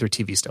is with their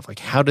TV stuff. Like,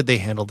 how did they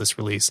handle this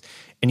release?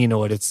 And you know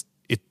what?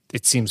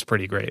 It seems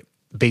pretty great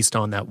based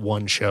on that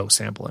one show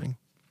sampling.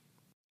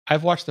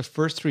 I've watched the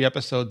first 3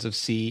 episodes of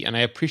C, and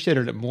I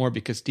appreciated it more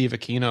because Steve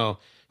Aquino,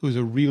 who's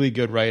a really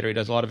good writer, he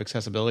does a lot of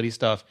accessibility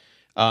stuff,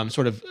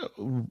 sort of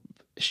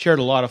shared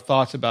a lot of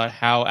thoughts about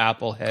how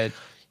Apple had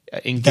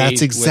engaged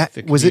with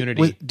the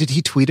community. Did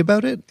he tweet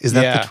about it? Is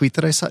that the tweet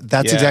that I saw?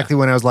 That's exactly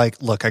when I was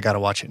like, look, I got to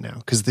watch it now.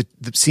 Because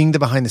seeing the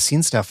behind the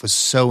scenes stuff was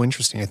so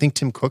interesting. I think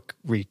Tim Cook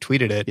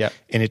retweeted it,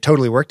 and it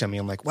totally worked on me.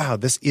 I'm like, wow,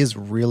 this is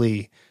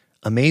really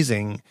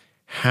amazing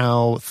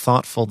how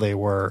thoughtful they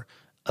were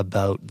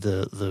about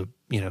the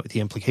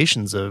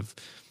implications of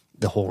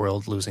the whole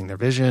world losing their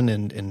vision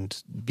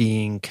and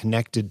being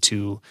connected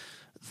to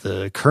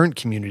the current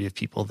community of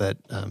people that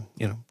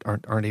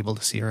aren't able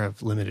to see or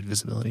have limited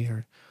visibility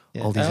or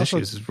all these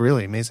issues. Is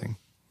really amazing.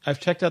 I've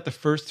checked out the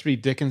first 3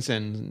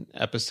 Dickinson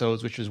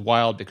episodes, which is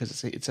wild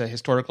because it's a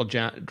historical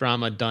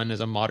drama done as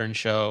a modern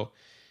show,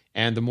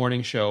 and the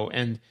morning show.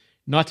 And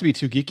not to be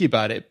too geeky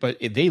about it, but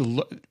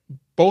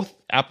both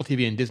Apple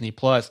TV and Disney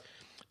Plus,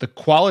 the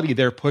quality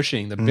they're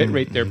pushing, the bit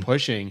rate they're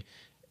pushing,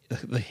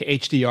 the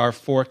HDR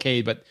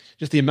 4K, but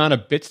just the amount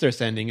of bits they're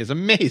sending is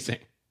amazing.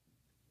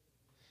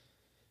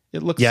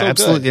 It looks so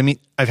absolutely. good. I mean,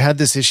 I've had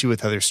this issue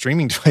with other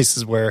streaming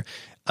devices where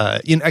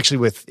Actually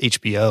with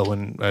HBO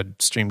and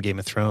stream Game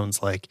of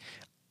Thrones, like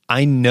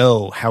I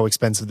know how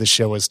expensive this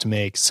show is to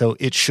make, so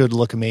it should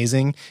look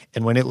amazing.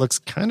 And when it looks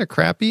kind of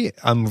crappy,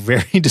 I'm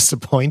very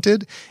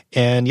disappointed.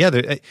 And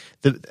yeah,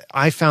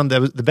 I found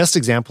that the best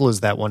example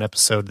is that one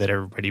episode that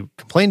everybody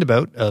complained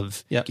about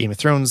of Game of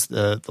Thrones,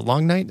 the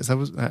Long Night. I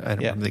don't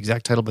remember the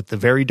exact title, but the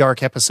very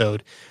dark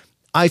episode.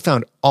 I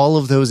found all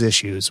of those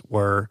issues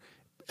were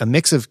a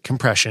mix of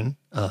compression,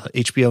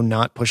 HBO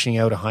not pushing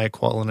out a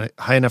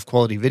high enough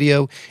quality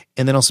video,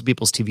 and then also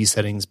people's TV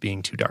settings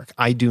being too dark.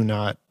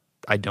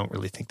 I don't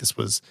really think this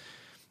was,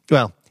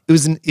 well,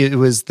 it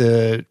was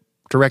the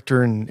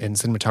director and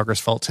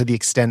cinematographer's fault to the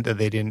extent that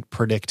they didn't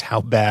predict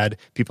how bad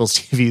people's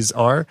TVs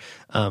are.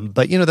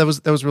 But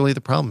that was really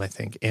the problem, I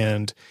think.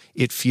 And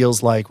it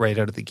feels like right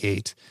out of the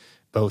gate,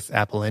 both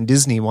Apple and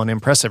Disney want to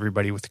impress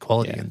everybody with the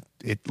quality, and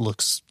it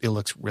looks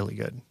really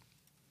good.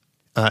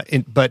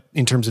 But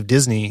in terms of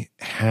Disney,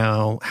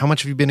 how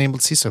much have you been able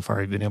to see so far?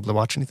 Have you been able to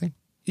watch anything?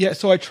 Yeah,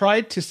 so I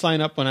tried to sign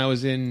up when I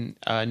was in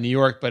New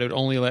York, but it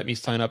only let me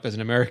sign up as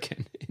an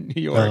American in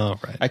New York. Oh,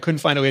 right. I couldn't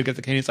find a way to get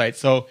the Canadian site.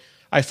 So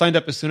I signed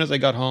up as soon as I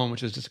got home,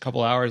 which was just a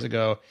couple hours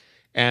ago.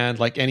 And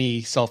like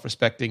any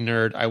self-respecting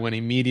nerd, I went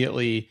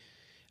immediately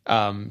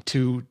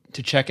to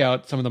check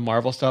out some of the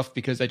Marvel stuff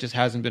because that just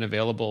hasn't been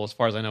available, as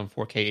far as I know, in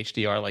 4K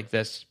HDR like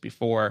this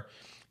before.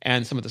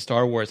 And some of the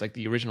Star Wars, like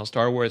the original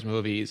Star Wars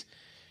movies,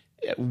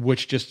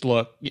 which just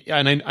look,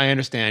 and I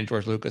understand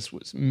George Lucas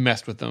was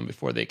messed with them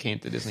before they came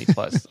to Disney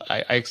Plus.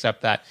 I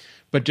accept that,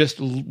 but just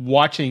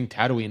watching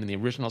Tatooine in the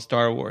original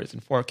Star Wars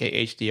in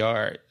 4K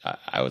HDR,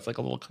 I was like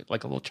a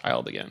little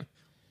child again.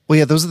 Well,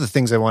 yeah, those are the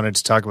things I wanted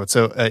to talk about.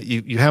 So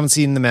you haven't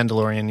seen The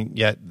Mandalorian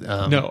yet?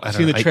 No, I've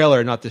seen the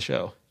trailer, not the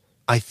show.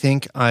 I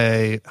think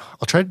I'll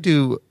try to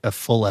do a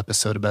full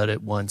episode about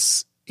it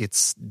once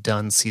it's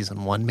done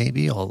season 1.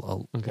 Maybe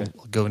I'll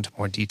go into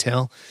more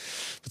detail.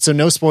 But so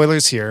no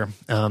spoilers here.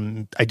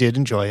 I did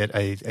enjoy it.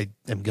 I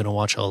am going to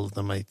watch all of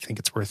them. I think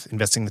it's worth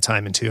investing the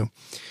time into.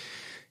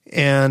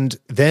 And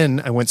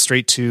then I went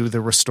straight to the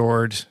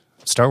restored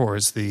Star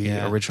Wars, the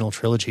original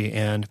trilogy.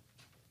 And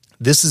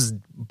this is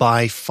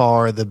by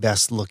far the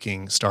best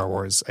looking Star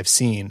Wars I've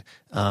seen.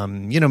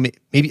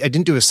 Maybe I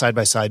didn't do a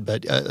side-by-side,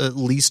 but at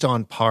least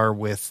on par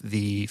with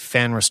the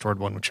fan restored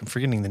one, which I'm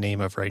forgetting the name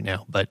of right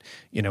now, but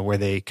where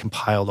they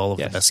compiled all of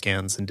the best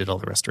scans and did all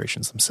the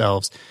restorations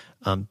themselves.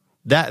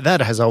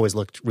 That has always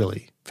looked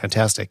really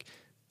fantastic.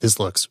 This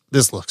looks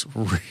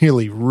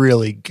really,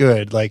 really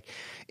good.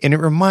 And it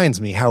reminds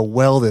me how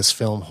well this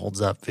film holds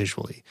up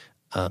visually.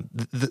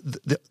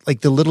 The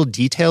little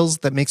details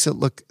that makes it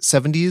look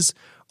 70s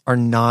are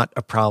not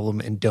a problem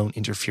and don't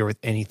interfere with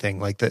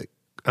anything. Like the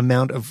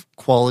amount of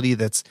quality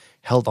that's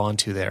held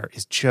onto there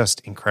is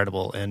just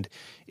incredible. And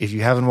if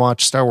you haven't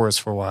watched Star Wars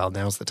for a while,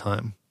 now's the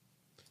time.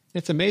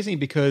 It's amazing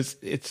because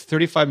it's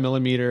 35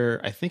 millimeter,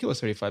 I think it was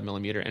 35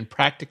 millimeter, and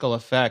practical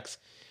effects,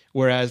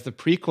 whereas the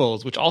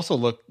prequels, which also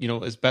look,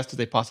 as best as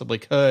they possibly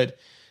could,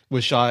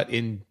 was shot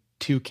in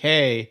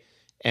 2K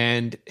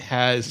and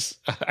has,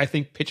 I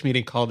think Pitch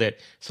Meeting called it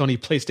Sony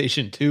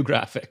PlayStation 2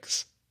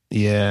 graphics.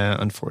 Yeah,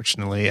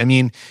 unfortunately. I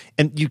mean,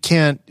 and you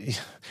can't...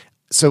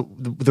 So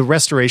the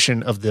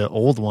restoration of the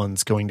old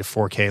ones going to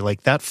 4K,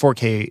 like that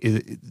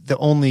 4K, the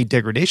only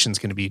degradation is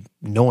going to be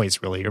noise,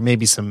 really, or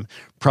maybe some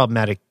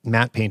problematic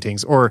matte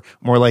paintings, or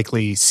more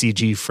likely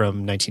CG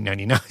from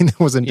 1999 that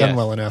wasn't done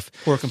well enough.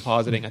 Poor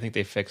compositing. I think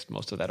they fixed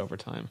most of that over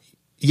time.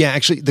 Yeah,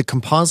 actually, the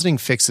compositing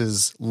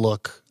fixes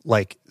look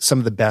like some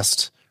of the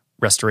best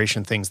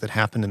restoration things that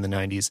happened in the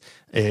 90s,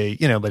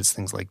 but it's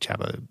things like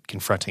Jabba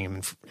confronting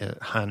him,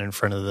 Han in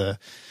front of the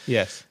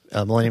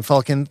Millennium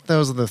Falcon.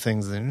 Those are the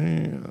things that,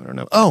 I don't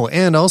know. Oh,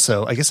 and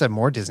also, I guess I have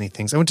more Disney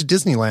things. I went to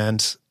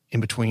Disneyland in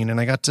between,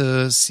 and I got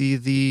to see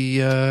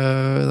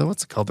the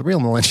what's it called? The real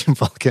Millennium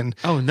Falcon.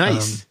 Oh,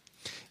 nice.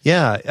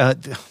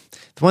 The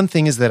one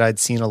thing is that I'd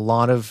seen a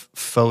lot of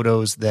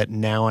photos that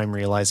now I'm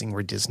realizing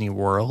were Disney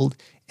World.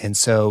 And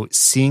so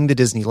seeing the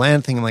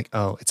Disneyland thing, I'm like,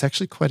 oh, it's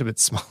actually quite a bit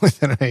smaller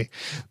than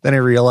I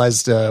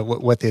realized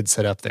what they had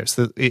set up there.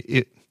 So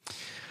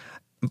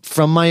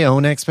from my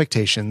own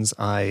expectations,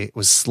 I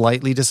was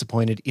slightly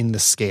disappointed in the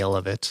scale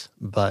of it.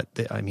 But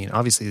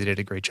obviously they did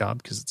a great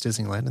job because it's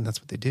Disneyland and that's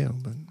what they do.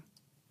 But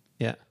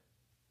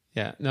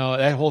yeah. No,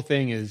 that whole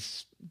thing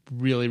is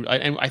really.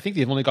 I think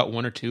they've only got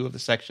 1 or 2 of the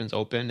sections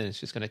open, and it's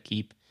just going to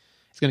keep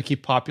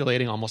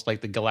populating almost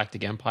like the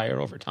Galactic Empire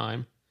over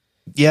time.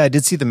 Yeah, I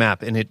did see the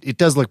map, and it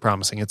does look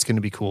promising. It's going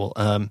to be cool.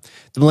 The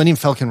Millennium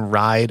Falcon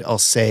ride, I'll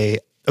say,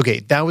 okay,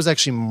 that was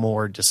actually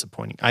more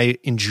disappointing. I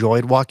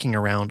enjoyed walking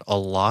around a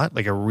lot.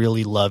 Like, I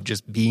really loved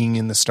just being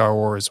in the Star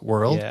Wars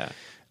world. Yeah.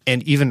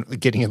 And even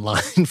getting in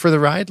line for the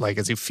ride, like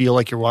as you feel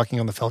like you're walking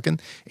on the Falcon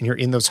and you're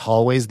in those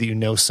hallways that you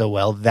know so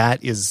well,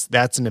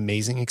 that's an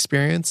amazing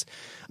experience.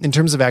 In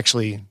terms of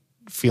actually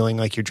feeling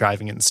like you're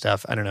driving it and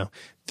stuff, I don't know.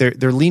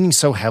 They're leaning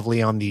so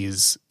heavily on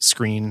these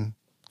screen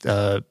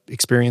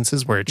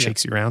experiences where it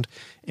shakes you around,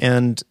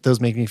 and those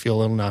make me feel a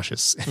little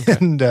nauseous. Okay.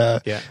 And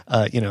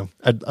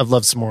I'd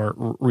love some more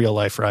real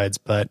life rides,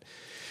 but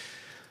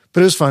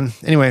But it was fun.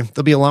 Anyway,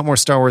 there'll be a lot more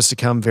Star Wars to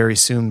come very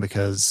soon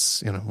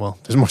because,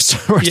 there's more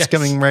Star Wars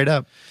coming right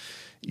up.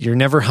 You're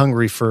never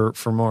hungry for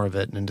more of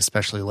it, and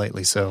especially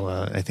lately. So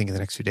I think in the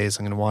next few days,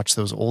 I'm going to watch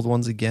those old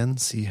ones again,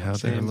 see how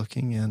they're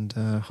looking, and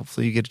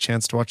hopefully you get a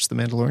chance to watch The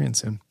Mandalorian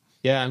soon.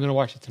 Yeah, I'm going to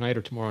watch it tonight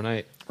or tomorrow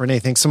night. Rene,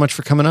 thanks so much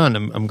for coming on.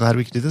 I'm glad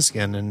we could do this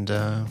again, and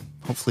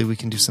hopefully we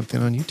can do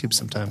something on YouTube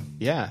sometime.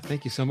 Yeah,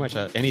 thank you so much.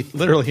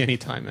 Literally any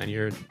time, man.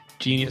 You're a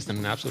genius and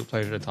an absolute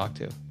pleasure to talk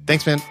to.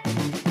 Thanks, man.